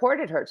and I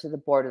reported her to the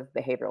Board of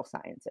Behavioral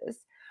Sciences.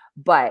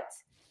 But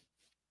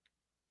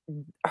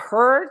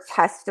her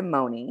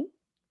testimony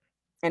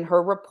and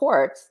her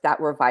reports that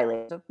were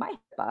violations of my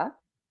HIPAA,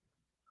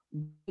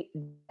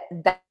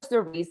 that's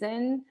the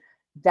reason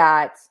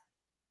that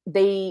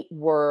they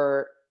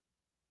were,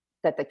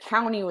 that the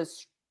county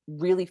was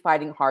really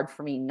fighting hard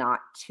for me not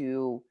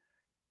to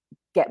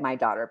get my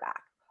daughter back.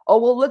 Oh,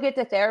 well, look at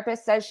the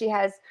therapist says she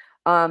has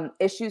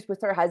issues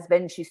with her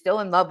husband. She's still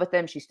in love with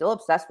him. She's still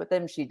obsessed with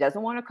him. She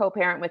doesn't want to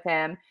co-parent with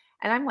him.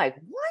 And I'm like,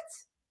 what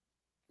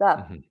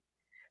the? mhm,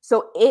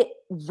 So it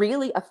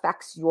really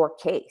affects your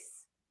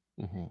case.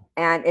 mhm,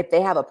 And if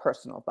they have a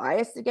personal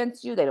bias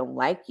against you, they don't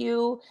like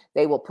you,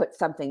 they will put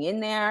something in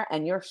there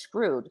and you're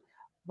screwed.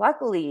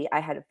 Luckily,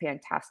 I had a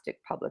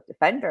fantastic public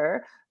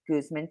defender,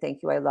 Guzman,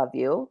 thank you, I love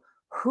you,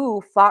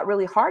 who fought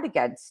really hard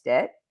against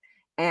it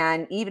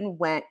and even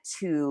went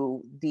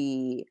to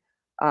the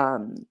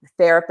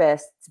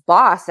therapist's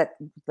boss at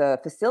the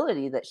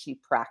facility that she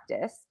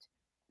practiced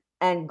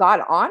and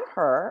got on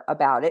her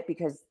about it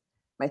because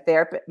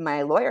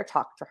my lawyer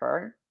talked to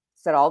her,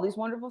 said all these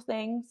wonderful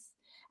things.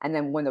 And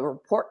then when the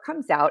report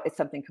comes out, it's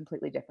something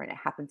completely different. It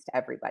happens to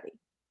everybody.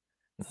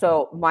 mhm,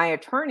 So my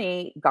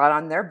attorney got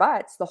on their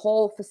butts, the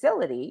whole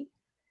facility,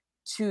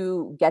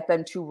 to get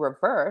them to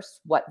reverse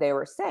what they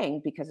were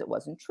saying because it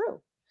wasn't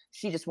true.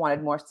 She just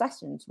wanted more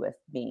sessions with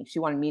me. She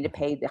wanted me to mhm.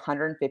 pay the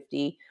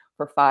 150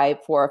 for 4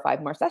 or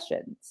 5 more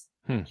sessions.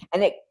 Hmm.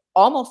 And it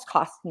almost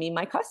cost me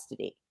my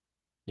custody.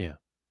 Yeah.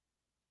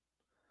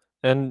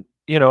 And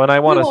I We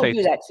want to won't say,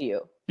 do that to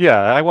you. Yeah,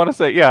 I wanna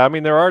say yeah, I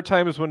mean, there are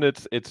times when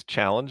it's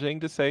challenging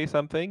to say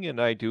something, and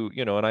I do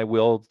and I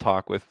will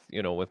talk with,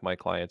 with my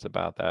clients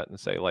about that and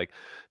say, like,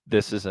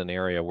 "This is an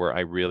area where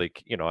I really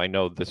I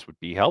know this would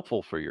be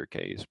helpful for your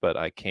case, but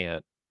I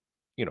can't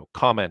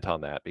comment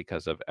on that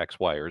because of X,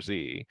 Y, or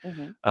Z.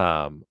 Hmm.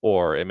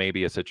 Or it may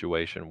be a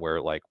situation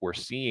where like we're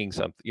seeing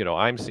something,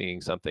 I'm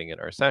seeing something in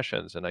our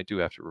sessions and I do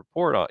have to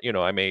report on,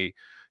 I may,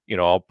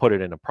 I'll put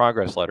it in a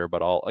progress letter,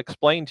 but I'll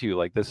explain to you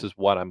like this is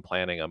what I'm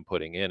planning on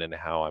putting in and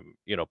how I'm,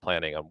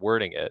 planning on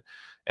wording it.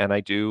 And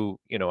I do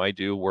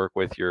work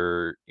with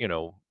your,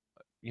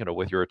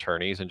 with your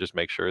attorneys and just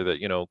make sure that,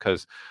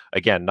 because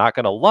again, not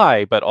going to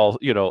lie, but all,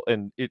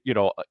 and it,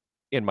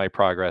 in my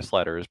progress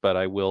letters, but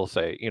I will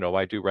say,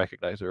 I do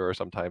recognize there are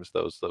sometimes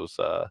those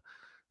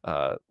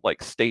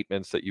like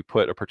statements that you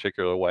put a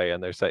particular way,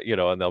 and they're say,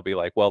 and they'll be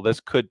like, well, this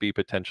could be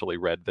potentially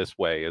read this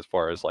way as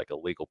far as like a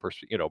legal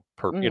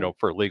Hmm.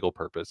 for legal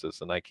purposes,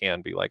 and I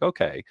can be like,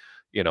 okay,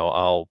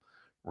 I'll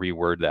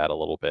reword that a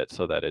little bit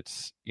so that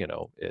it's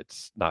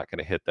it's not going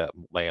to hit that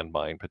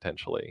landmine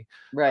potentially.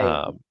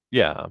 Right.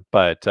 Yeah,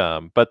 but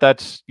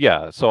that's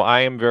yeah. So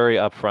I am very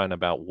upfront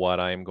about what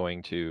I'm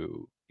going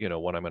to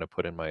what I'm going to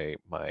put in my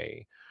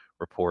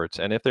reports.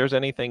 And if there's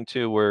anything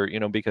too where,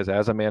 because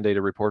as a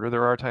mandated reporter,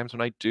 there are times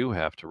when I do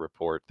have to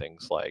report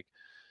things like,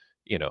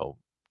 you know,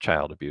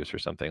 child abuse or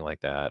something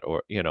like that,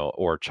 or,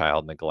 or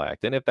child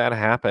neglect. And if that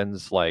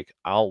happens, like,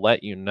 I'll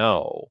let you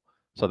know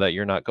so that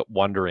you're not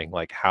wondering,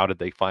 like, how did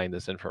they find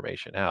this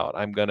information out?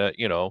 I'm going to,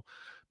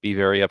 be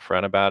very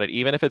upfront about it.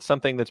 Even if it's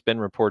something that's been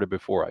reported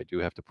before, I do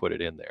have to put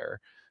it in there.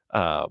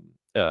 Um,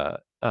 uh,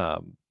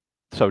 um,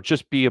 so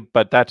just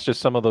but that's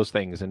just some of those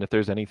things. And if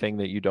there's anything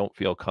that you don't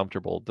feel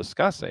comfortable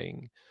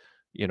discussing,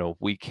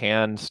 we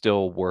can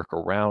still work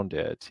around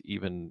it.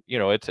 Even,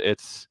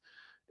 it's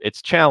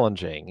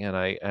challenging, and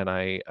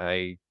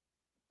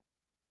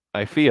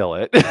I feel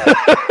it.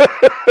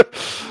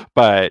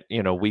 But,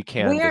 we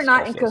can We are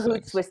not discuss in those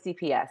cahoots things. with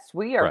CPS.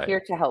 We are Right,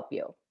 here to help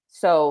you.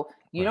 So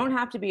you right. don't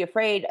have to be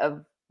afraid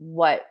of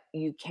what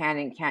you can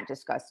and can't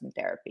discuss in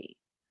therapy.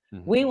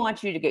 We Mhm.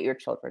 want you to get your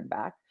children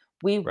back.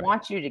 We Right,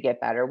 want you to get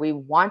better. We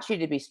want you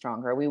to be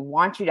stronger. We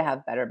want you to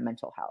have better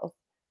mental health.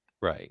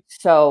 right.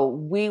 So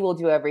we will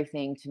do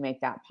everything to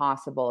make that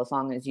possible as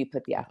long as you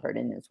put the Yeah, effort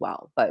in as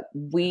well. But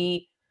yeah.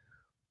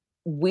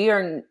 we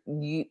are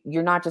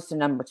you're not just a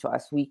number to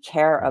us. We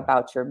care Right,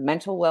 about your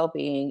mental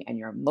well-being and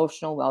your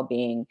emotional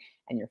well-being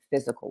and your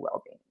physical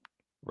well-being.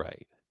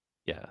 right.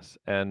 Yes,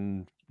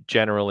 and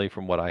generally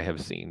from what I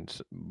have seen,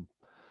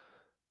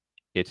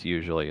 it's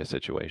usually a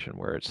situation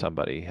where it's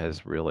somebody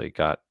has really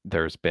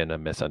there's been a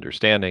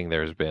misunderstanding,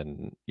 there's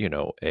been,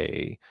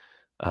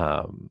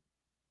 um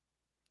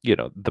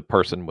the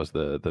person was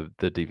the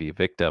DV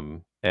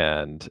victim,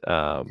 and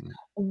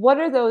What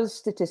are those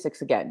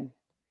statistics again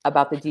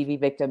about the DV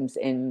victims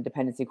in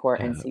dependency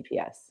court and yeah,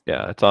 CPS?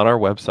 yeah, it's on our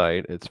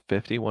website. It's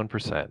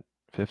 51%.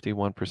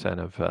 51%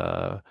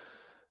 of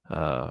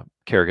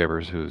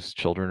caregivers whose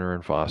children are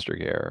in foster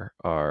care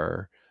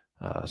are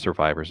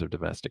survivors of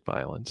domestic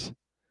violence,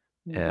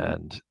 Mhm.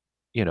 and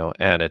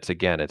and it's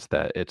again, it's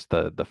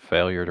the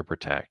failure to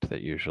protect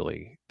that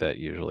usually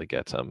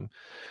gets them,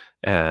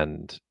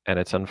 and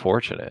it's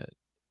unfortunate,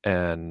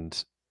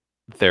 and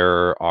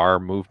there are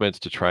movements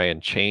to try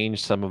and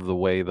change some of the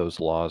way those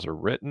laws are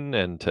written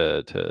and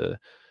to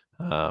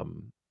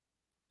um,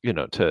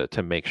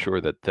 to make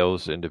sure that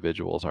those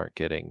individuals aren't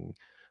getting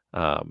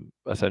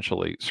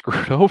essentially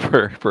screwed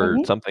over for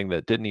Mhm. something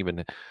that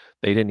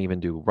they didn't even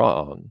do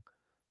wrong.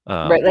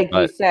 Right, like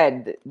you But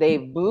said,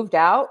 they've moved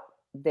out,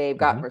 they've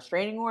got Mhm,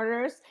 restraining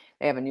orders,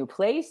 they have a new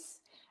place,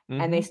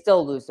 and they mhm.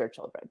 still lose their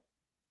children.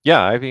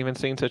 Yeah, I've even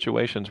seen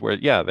situations where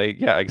yeah,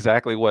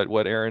 exactly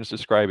what Aaron's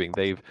describing.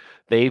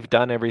 They've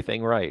done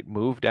everything right.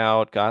 Moved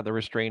out, got the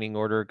restraining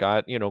order,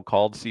 got,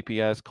 called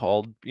CPS,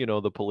 called,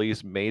 the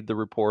police, made the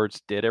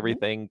reports, did Mhm.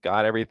 everything,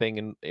 got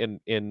everything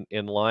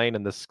in line,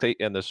 and the state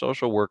and the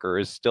social worker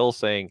is still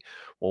saying,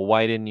 "Well,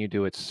 why didn't you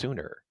do it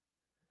sooner?"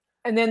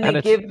 And then they And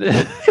it's give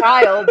the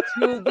child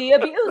to the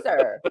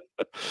abuser.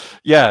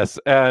 Yes,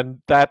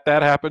 and that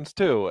happens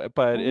too.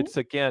 But Mhm. it's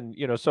again,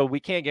 so we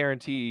can't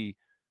guarantee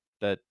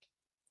that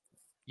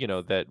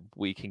that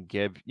we can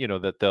give,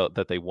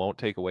 that they won't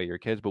take away your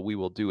kids, but we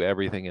will do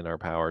everything in our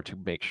power to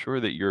make sure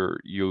that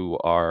you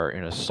are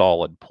in a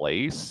solid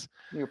place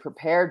You're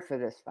prepared for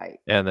this fight.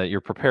 and that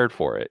you're prepared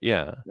for it.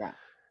 Yeah, Yeah.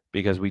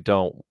 because we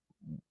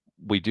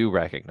do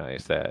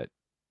recognize that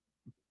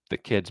the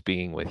kids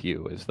being with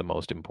you is the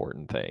most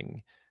important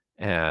thing.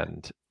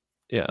 And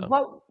yeah,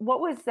 What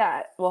was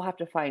that? We'll have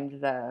to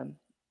find the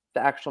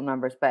actual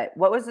numbers, but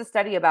what was the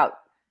study about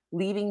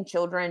leaving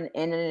children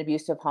in an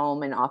abusive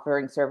home and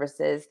offering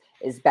services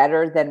is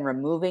better than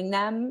removing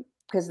them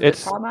because of the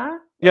it's trauma?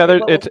 yeah,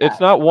 What was it's that?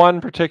 not one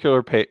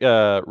particular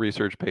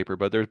research paper,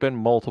 but there's been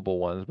multiple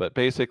ones. But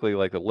basically,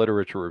 like the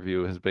literature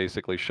review has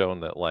basically shown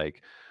that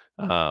like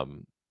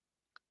um,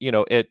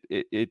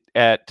 it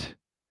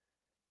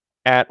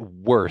at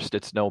worst,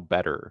 it's no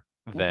better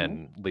Mm-hmm.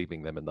 than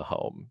leaving them in the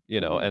home,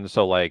 Mm-hmm. and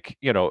so like,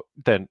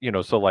 then,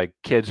 so like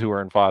kids who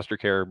are in foster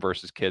care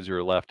versus kids who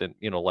are left in,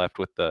 left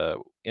with the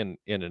in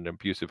an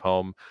abusive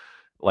home,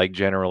 like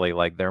generally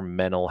like their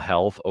mental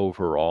health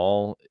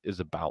overall is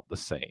about the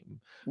same.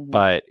 Mm-hmm.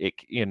 But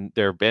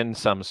there have been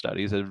some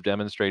studies that have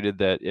demonstrated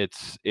that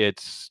it's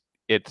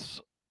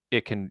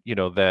it can,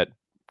 that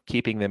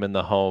keeping them in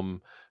the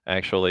home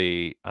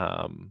actually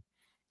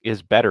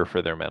is better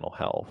for their mental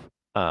health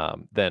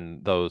than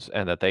those,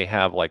 and that they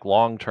have like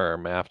long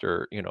term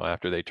after,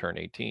 after they turn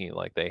 18,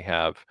 like they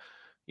have,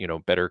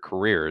 better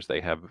careers.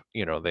 They have,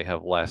 they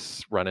have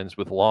less run-ins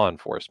with law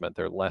enforcement.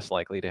 They're less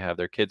likely to have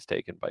their kids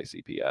taken by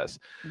CPS.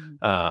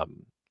 Mm-hmm.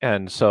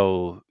 And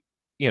so,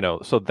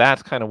 so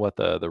that's kind of what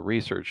the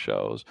research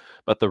shows.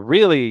 But the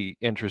really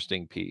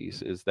interesting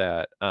piece is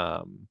that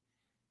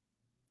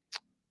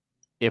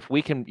if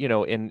we can,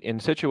 in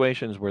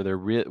situations where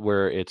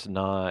where it's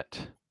not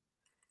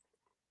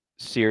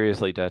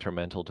seriously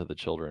detrimental to the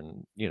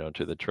children,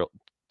 to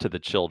the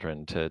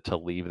children to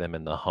leave them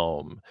in the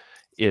home,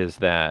 is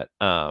that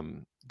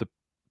the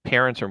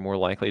parents are more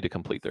likely to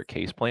complete their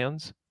case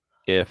plans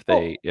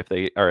Well, if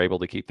they are able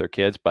to keep their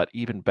kids. But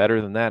even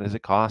better than that is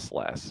it costs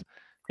less.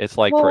 It's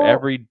like for well,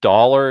 every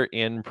dollar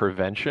in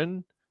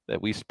prevention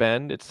that we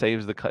spend, it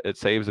saves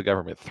the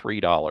government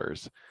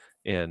 $3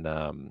 in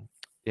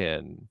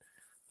in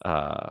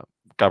uh,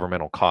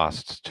 governmental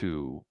costs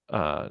to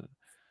uh,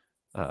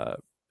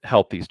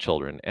 help these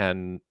children,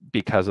 and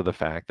because of the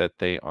fact that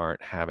they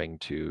aren't having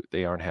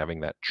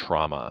that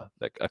trauma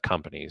that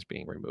accompanies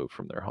being removed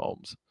from their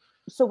homes.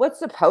 so what's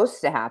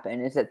supposed to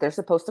happen is that they're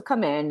supposed to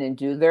come in and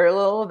do their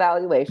little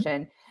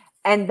evaluation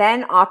and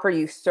then offer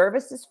you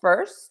services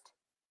first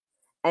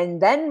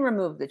and then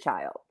remove the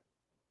child.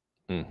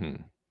 Hmm.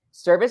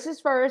 Services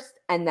first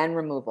and then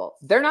removal.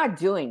 They're not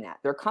doing that.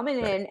 They're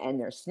coming Right. in and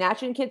they're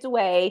snatching kids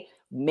away,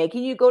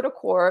 making you go to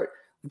court,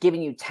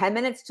 giving you 10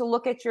 minutes to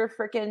look at your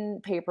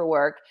freaking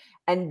paperwork,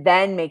 and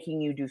then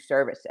making you do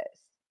services.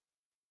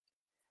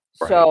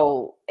 Right.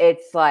 So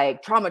it's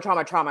like trauma,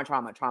 trauma, trauma,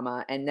 trauma,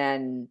 trauma. And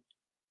then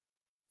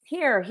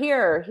here,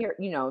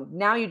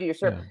 now you do your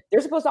Yeah.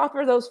 they're supposed to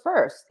offer those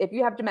first. If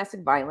you have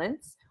domestic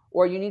violence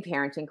or you need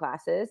parenting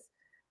classes,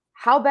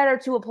 how better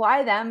to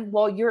apply them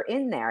while you're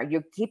in there?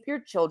 You keep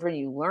your children,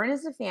 you learn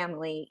as a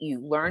family, you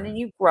learn and Right.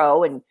 you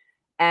grow,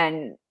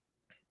 and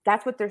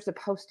that's what they're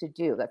supposed to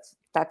do.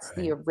 That's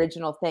the Right.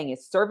 original thing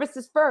is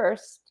services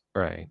first,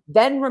 Right.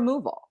 then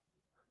removal.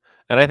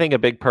 And I think a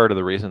big part of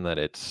the reason that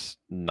it's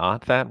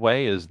not that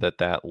way is that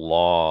that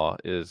law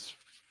is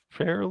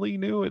fairly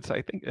new.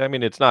 I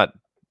mean, it's not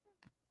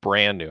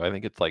brand new. I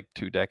think it's like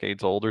 2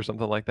 decades old or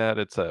something like that.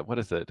 It's what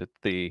is it?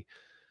 It's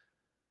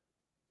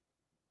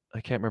I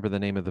can't remember the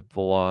name of the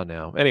law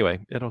now. Anyway,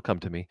 it'll come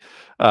to me.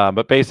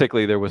 But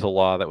basically, there was a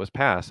law that was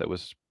passed that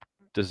was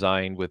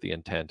designed with the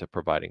intent of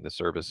providing the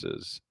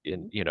services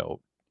in, Mhm,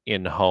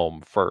 in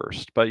home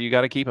first. But you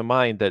got to keep in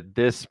mind that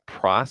this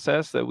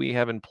process that we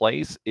have in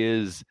place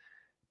is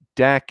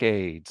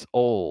decades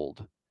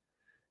old,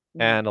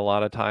 mhm. and a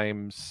lot of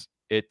times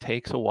it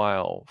takes a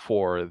while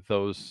for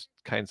those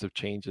kinds of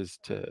changes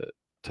to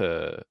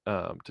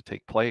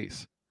take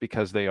place,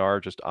 because they are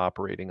just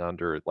operating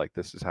under like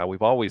this is how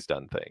we've always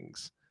done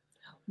things.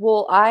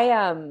 Well, I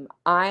am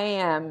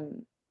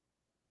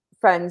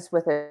friends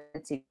with a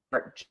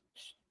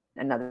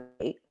another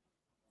state,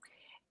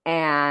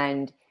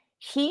 and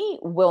he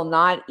will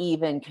not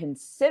even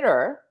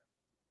consider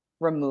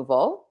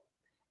removal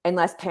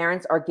unless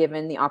parents are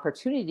given the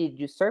opportunity to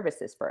do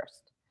services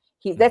first.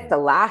 That's Mhm, the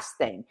last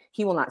thing.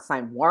 He will not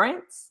sign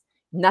warrants,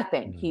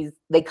 nothing. mhm,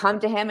 They come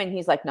to him and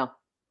he's like, no,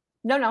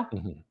 no, no,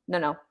 mhm. no,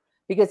 no,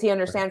 because he Right,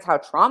 understands how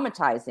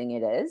traumatizing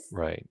it is.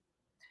 right.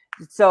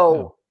 Yeah.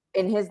 So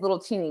in his little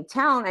teeny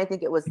town, I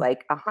think it was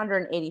like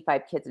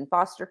 185 kids in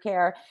foster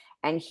care,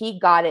 and he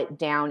got it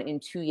down in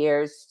 2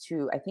 years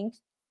to I think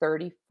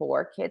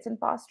 34 kids in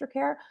foster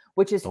care,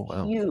 which is Oh,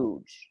 wow.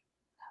 huge.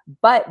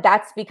 But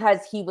that's because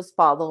he was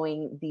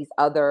following these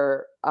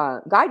other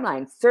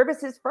guidelines.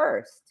 Services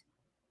first.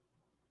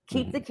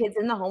 Keep the Mhm. kids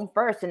in the home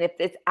first. And if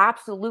it's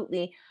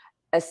absolutely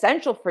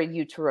essential for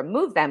you to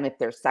remove them, if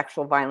there's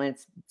sexual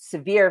violence,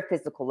 severe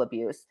physical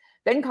abuse,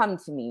 then come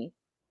to me.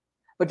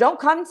 But don't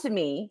come to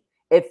me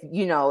if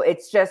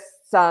it's just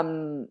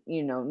some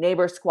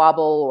neighbor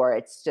squabble, or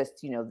it's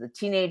just the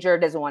teenager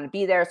doesn't want to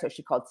be there, so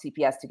she called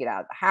CPS to get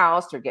out of the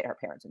house or get her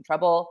parents in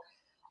trouble.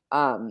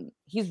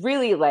 He's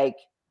really like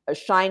a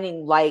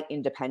shining light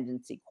in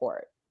dependency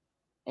court,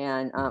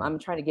 and Mhm. I'm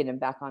trying to get him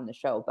back on the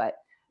show, but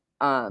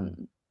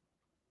Mhm.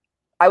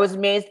 I was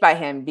amazed by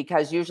him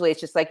because usually it's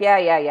just like, yeah,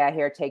 yeah, yeah,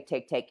 here, take,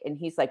 take, take, and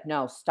he's like,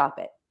 no, Right.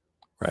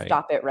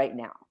 stop it right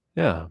now.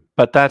 Yeah.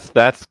 But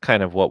that's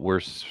kind of what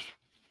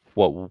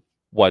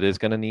what is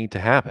going to need to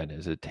happen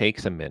is it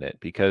takes a minute,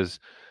 because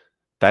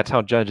that's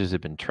how judges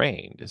have been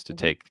trained, is to Hmm.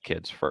 take the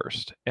kids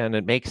first. And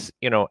it makes,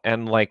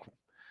 and like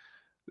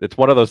it's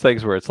one of those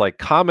things where it's like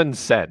common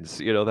sense,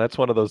 that's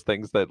one of those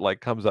things that like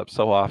comes up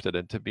so often.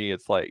 And to me,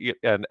 it's like,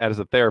 and as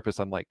a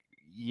therapist, I'm like,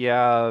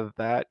 yeah,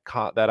 that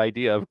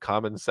idea of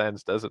common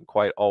sense isn't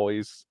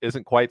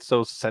quite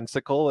so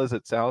sensical as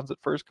it sounds at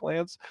first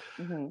glance.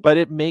 Hmm. But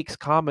it makes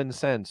common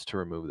sense to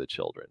remove the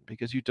children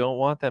because you don't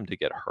want them to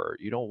get hurt.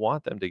 You don't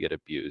want them to get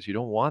abused. You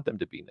don't want them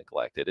to be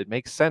neglected. It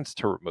makes sense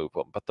to remove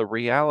them. But the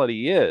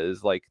reality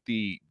is, like,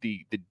 the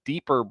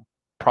deeper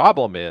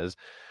problem is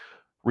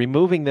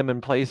removing them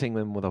and placing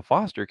them with a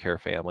foster care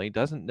family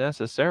doesn't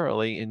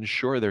necessarily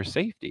ensure their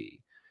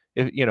safety.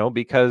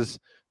 Because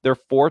they're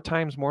 4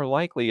 times more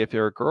likely if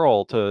you're a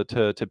girl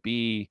to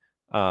be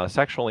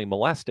sexually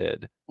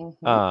molested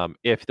Hmm.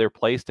 if they're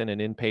placed in an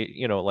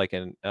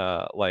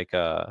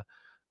inpatient,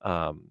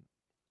 um,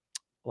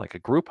 like a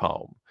group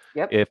home.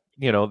 Yep. If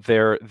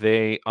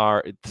they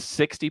are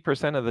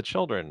 60% of the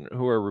children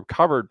who are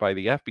recovered by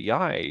the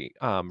FBI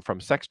from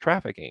sex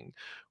trafficking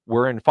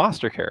were in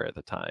foster care at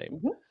the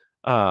time.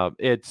 Hmm.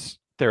 It's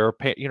there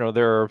are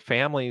there are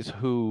families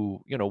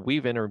who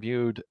we've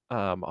interviewed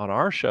on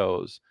our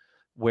shows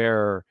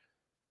where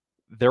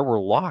there were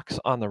locks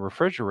on the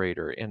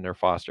refrigerator in their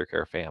foster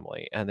care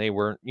family, and they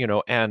weren't,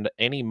 and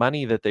any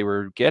money that they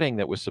were getting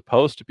that was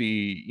supposed to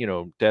be,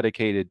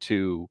 dedicated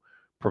to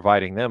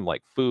providing them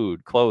like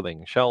food,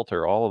 clothing,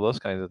 shelter, all of those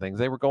kinds of things,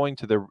 they were going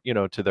to their,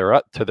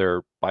 to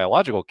their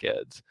biological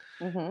kids.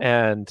 Hmm.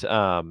 And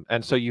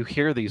so you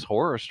hear these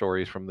horror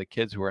stories from the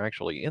kids who are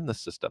actually in the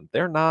system.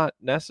 They're not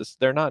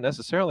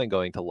necessarily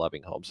going to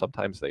loving homes.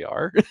 Sometimes they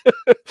are.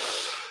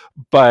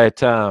 but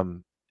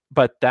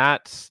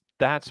that's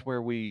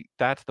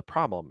the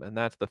problem, and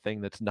that's the thing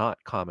that's not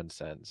common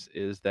sense,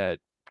 is that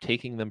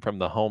taking them from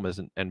the home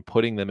isn't, and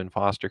putting them in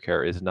foster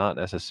care is not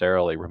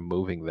necessarily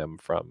removing them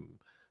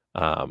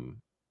um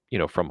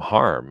from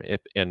harm. If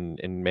in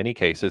many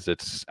cases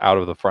it's out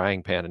of the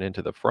frying pan and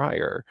into the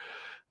fryer,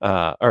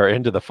 or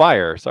into the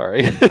fire,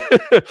 sorry.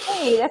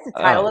 Hey, that's the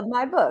title um, of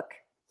my book.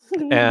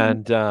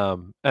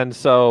 and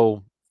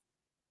so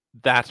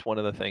that's one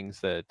of the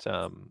things that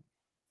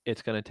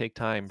it's going to take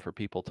time for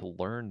people to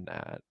learn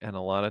that. And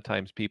a lot of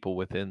times people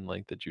within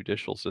like the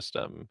judicial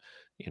system,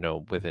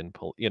 within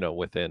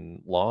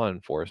law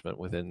enforcement,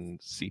 within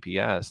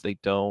CPS, they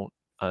don't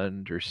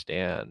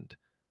understand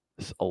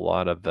a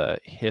lot of the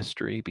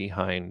history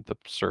behind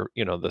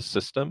the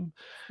system,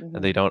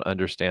 and they Hmm. don't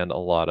understand a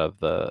lot of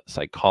the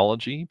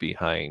psychology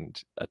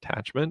behind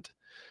attachment,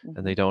 and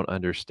Hmm. they don't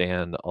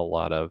understand a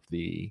lot of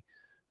the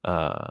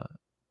uh,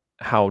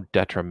 how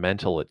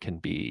detrimental it can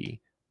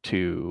be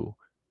to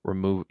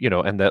remove,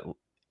 and that,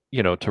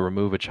 to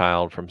remove a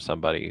child from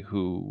somebody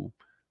who,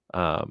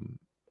 um,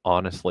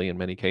 honestly, in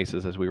many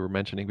cases, as we were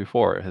mentioning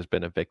before, has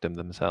been a victim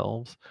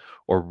themselves,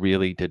 or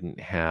really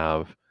didn't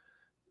have,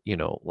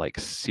 like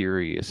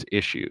serious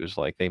issues,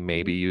 like they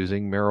may be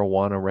using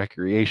marijuana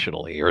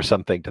recreationally or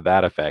something to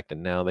that effect,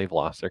 and now they've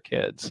lost their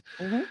kids.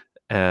 Hmm.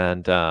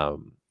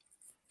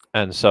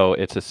 And so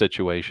it's a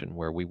situation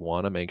where we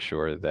want to make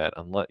sure that,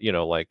 unless,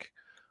 like,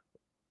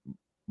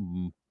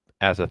 m-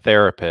 as a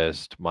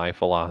therapist, my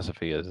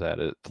philosophy is that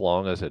as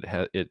long as it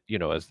has it,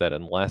 is that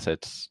unless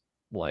it's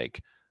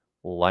like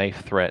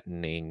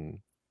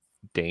life-threatening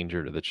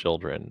danger to the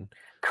children.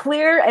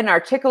 Clear and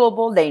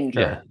articulable Yeah.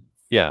 danger.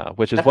 Yeah,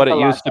 which is That's what what the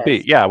it law used to be.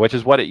 says. Yeah, which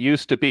is what it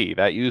used to be.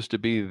 That used to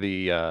be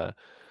the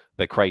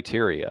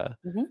criteria.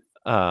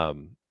 Hmm.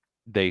 Um,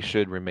 they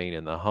should remain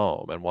in the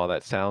home. And while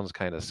that sounds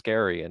kind of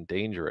scary and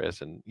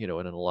dangerous, and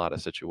and in a lot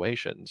of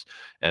situations,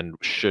 and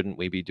shouldn't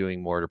we be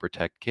doing more to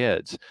protect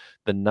kids?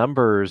 The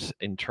numbers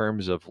in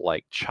terms of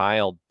like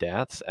child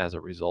deaths as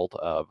a result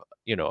of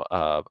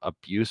of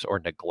abuse or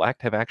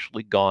neglect have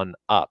actually gone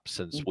up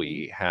since Hmm.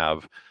 we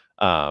have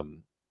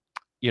um,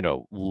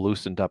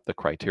 loosened up the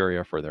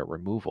criteria for their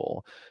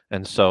removal.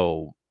 And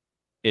so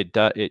it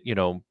does it,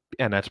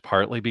 and that's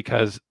partly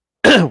because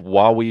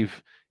while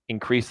we've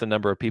increased the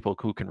number of people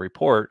who can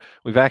report,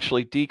 we've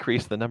actually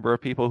decreased the number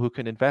of people who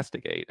can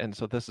investigate. And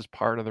so this is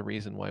part of the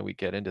reason why we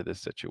get into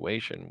this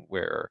situation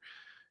where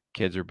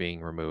kids are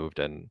being removed,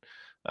 and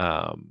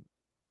um,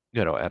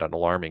 at an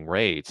alarming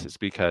rates, is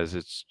because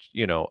it's,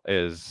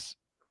 is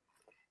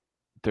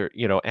they're,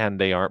 and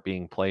they aren't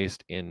being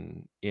placed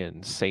in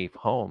safe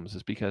homes,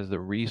 is because the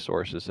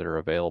resources that are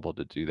available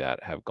to do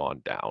that have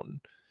gone down.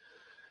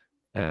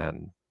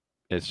 And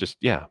it's just,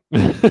 yeah.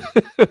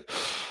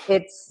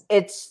 It's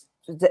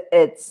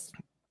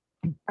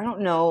I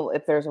don't know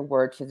if there's a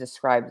word to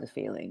describe the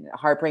feeling.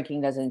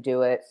 Heartbreaking doesn't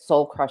do it.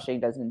 Soul crushing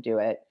doesn't do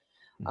it.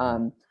 Mhm.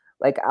 Um,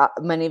 like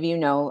many of you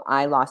know,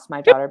 I lost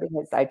my daughter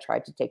because I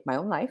tried to take my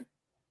own life,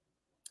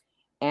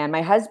 and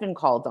my husband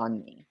called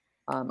on me.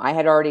 I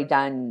had already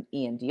done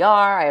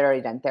EMDR. I had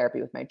already done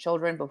therapy with my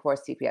children before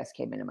CPS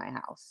came into my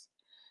house.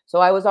 So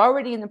I was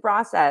already in the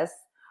process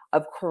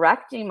of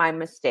correcting my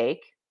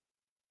mistake,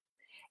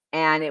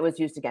 and it was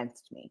used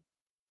against me.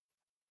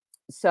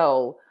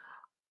 So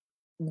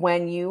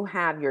when you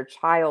have your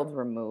child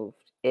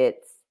removed, I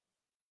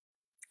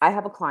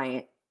have a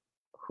client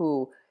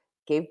who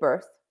gave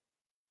birth.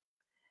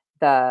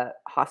 The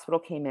hospital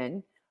came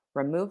in,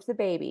 removed the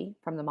baby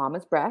from the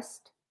mama's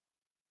breast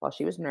while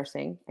she was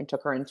nursing, and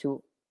took her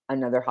into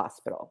another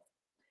hospital.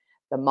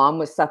 The mom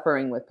was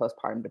suffering with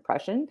postpartum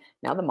depression.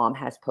 Now the mom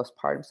has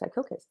postpartum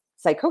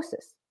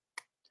psychosis.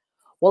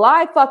 Well,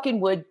 I fucking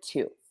would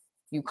too.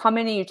 You come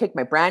in and you take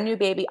my brand new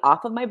baby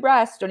off of my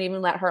breast, don't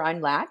even let her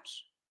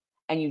unlatch,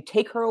 and you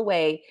take her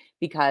away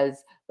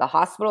because the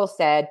hospital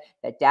said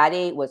that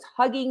daddy was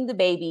hugging the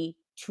baby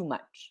too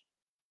much.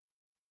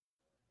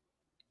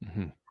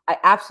 I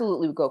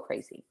absolutely would go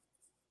crazy.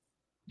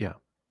 Yeah.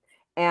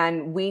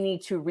 And we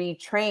need to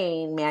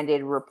retrain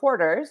mandated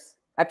reporters.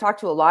 I've talked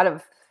to a lot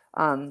of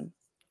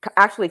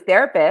actually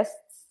therapists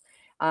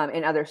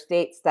in other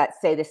states that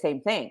say the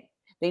same thing.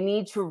 They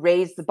need to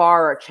raise the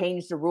bar or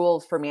change the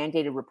rules for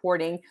mandated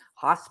reporting.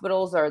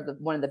 Hospitals are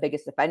one of the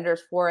biggest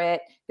offenders for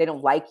it. They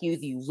don't like you.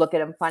 You look at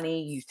them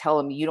funny. You tell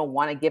them you don't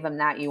want to give them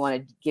that. You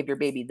want to give your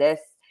baby this.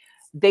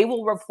 They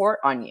will report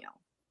on you.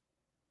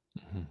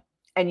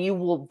 And you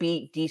will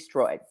be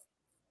destroyed.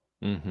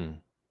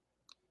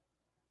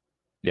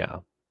 Yeah.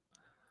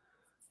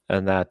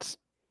 And that's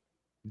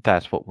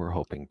what we're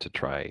hoping to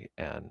try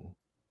and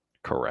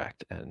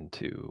correct, and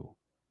to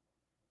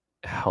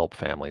help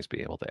families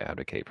be able to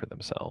advocate for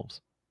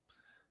themselves.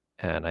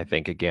 And I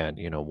think, again,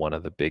 one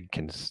of the big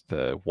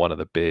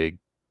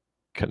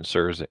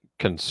concerns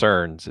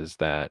is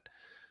that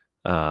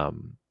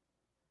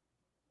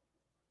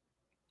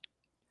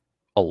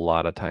a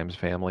lot of times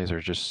families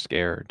are just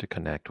scared to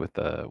connect with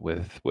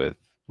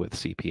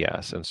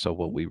CPS. And so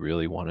what we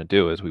really want to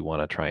do is we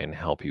want to try and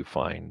help you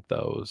find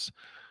those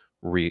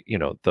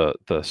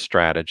the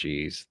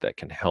strategies that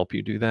can help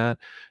you do that,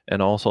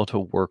 and also to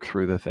work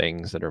through the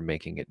things that are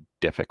making it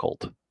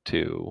difficult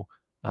to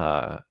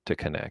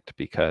connect,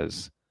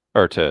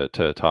 or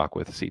to talk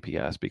with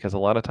CPS, because a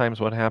lot of times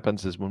what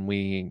happens is when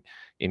we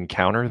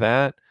encounter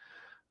that,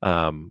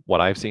 what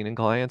I've seen in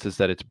clients is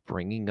that it's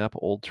bringing up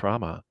old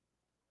trauma.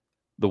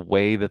 The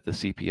way that the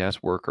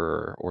CPS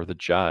worker or the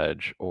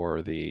judge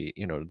or the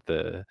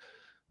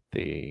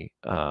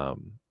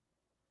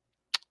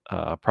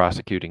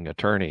prosecuting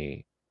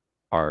attorney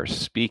are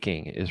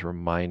speaking is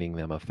reminding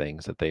them of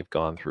things that they've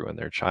gone through in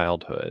their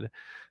childhood.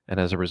 And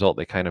as a result,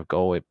 they kind of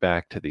go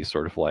back to these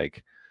sort of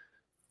like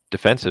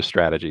defensive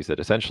strategies that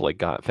essentially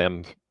got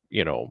them,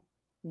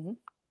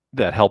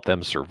 that helped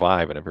them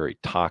survive in a very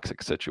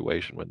toxic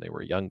situation when they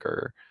were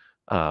younger.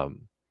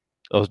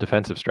 Those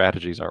defensive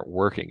strategies aren't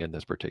working in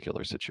this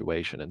particular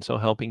situation. And so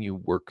helping you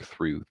work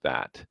through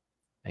that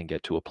and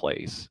get to a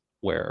place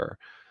where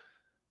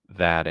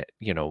that,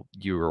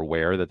 you're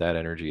aware that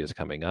energy is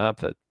coming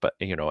up, and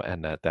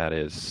that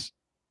is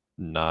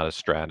not a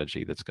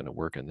strategy that's going to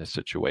work in this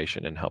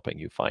situation, and helping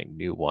you find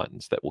new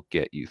ones that will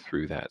get you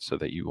through that, so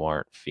that you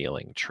aren't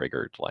feeling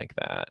triggered like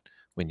that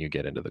when you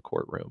get into the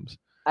courtrooms.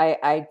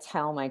 I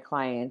tell my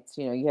clients,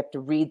 you have to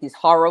read these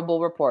horrible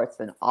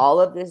reports and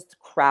all of this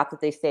crap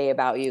that they say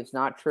about you is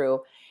not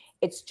true.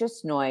 It's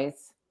just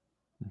noise.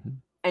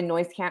 And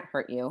noise can't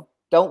hurt you.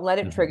 Don't let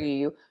it trigger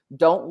you.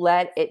 Don't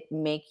let it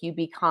make you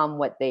become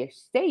what they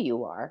say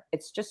you are.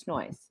 It's just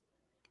noise.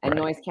 And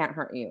noise can't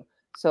hurt you.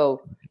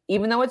 So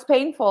even though it's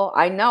painful,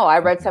 I know I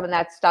read some of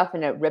that stuff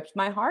and it ripped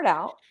my heart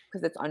out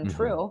because it's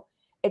untrue.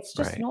 It's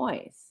just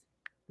noise.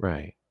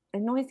 Right.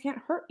 And noise can't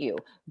hurt you.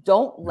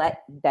 Don't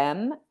let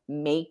them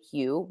make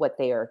you what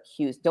they are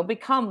accused. Don't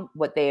become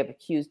what they have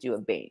accused you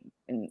of being.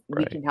 And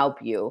we can help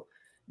you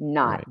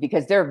not,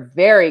 because they're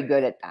very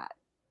good at that.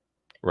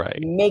 Right.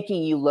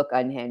 Making you look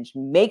unhinged,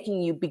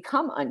 making you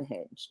become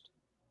unhinged.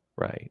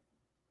 Right.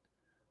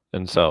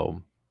 And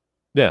so,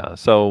 yeah,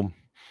 so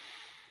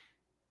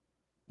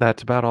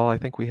that's about all I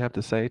think we have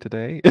to say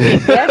today.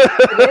 Yes,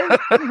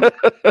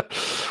 it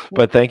is.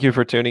 But thank you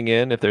for tuning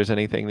in. If there's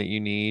anything that you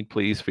need,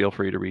 please feel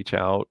free to reach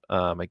out.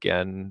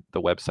 Again,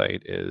 the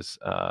website is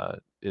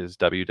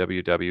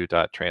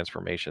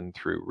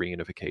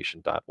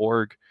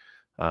www.transformationthroughreunification.org.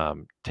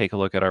 Take a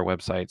look at our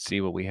website,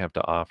 see what we have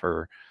to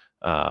offer.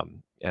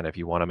 And if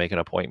you want to make an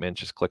appointment,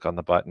 just click on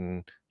the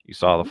button. You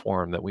saw the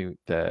form that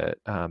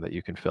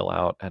you can fill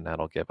out, and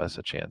that'll give us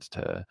a chance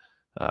to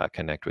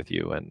connect with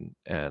you and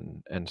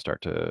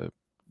start to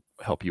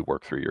help you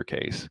work through your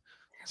case.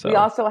 So we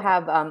also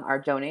have our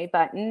donate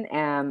button,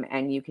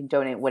 and you can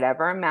donate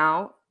whatever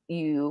amount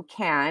you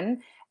can,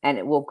 and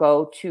it will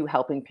go to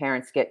helping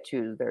parents get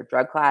to their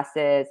drug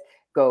classes,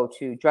 go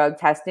to drug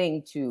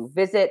testing, to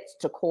visits,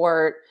 to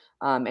court.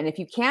 And if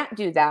you can't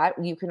do that,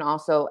 you can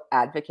also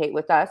advocate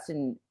with us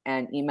and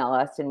email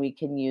us, and we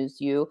can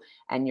use you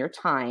and your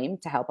time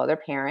to help other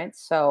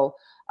parents. So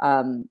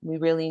we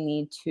really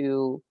need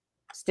to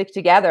stick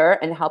together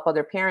and help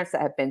other parents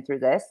that have been through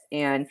this.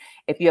 And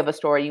if you have a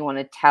story you want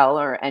to tell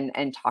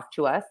and talk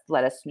to us,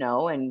 let us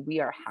know, and we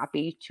are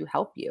happy to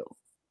help you.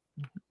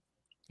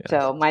 Yes.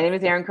 So my name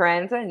is Erin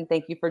Carranza, and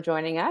thank you for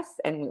joining us,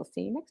 and we'll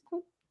see you next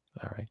time.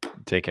 All right.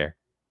 Take care.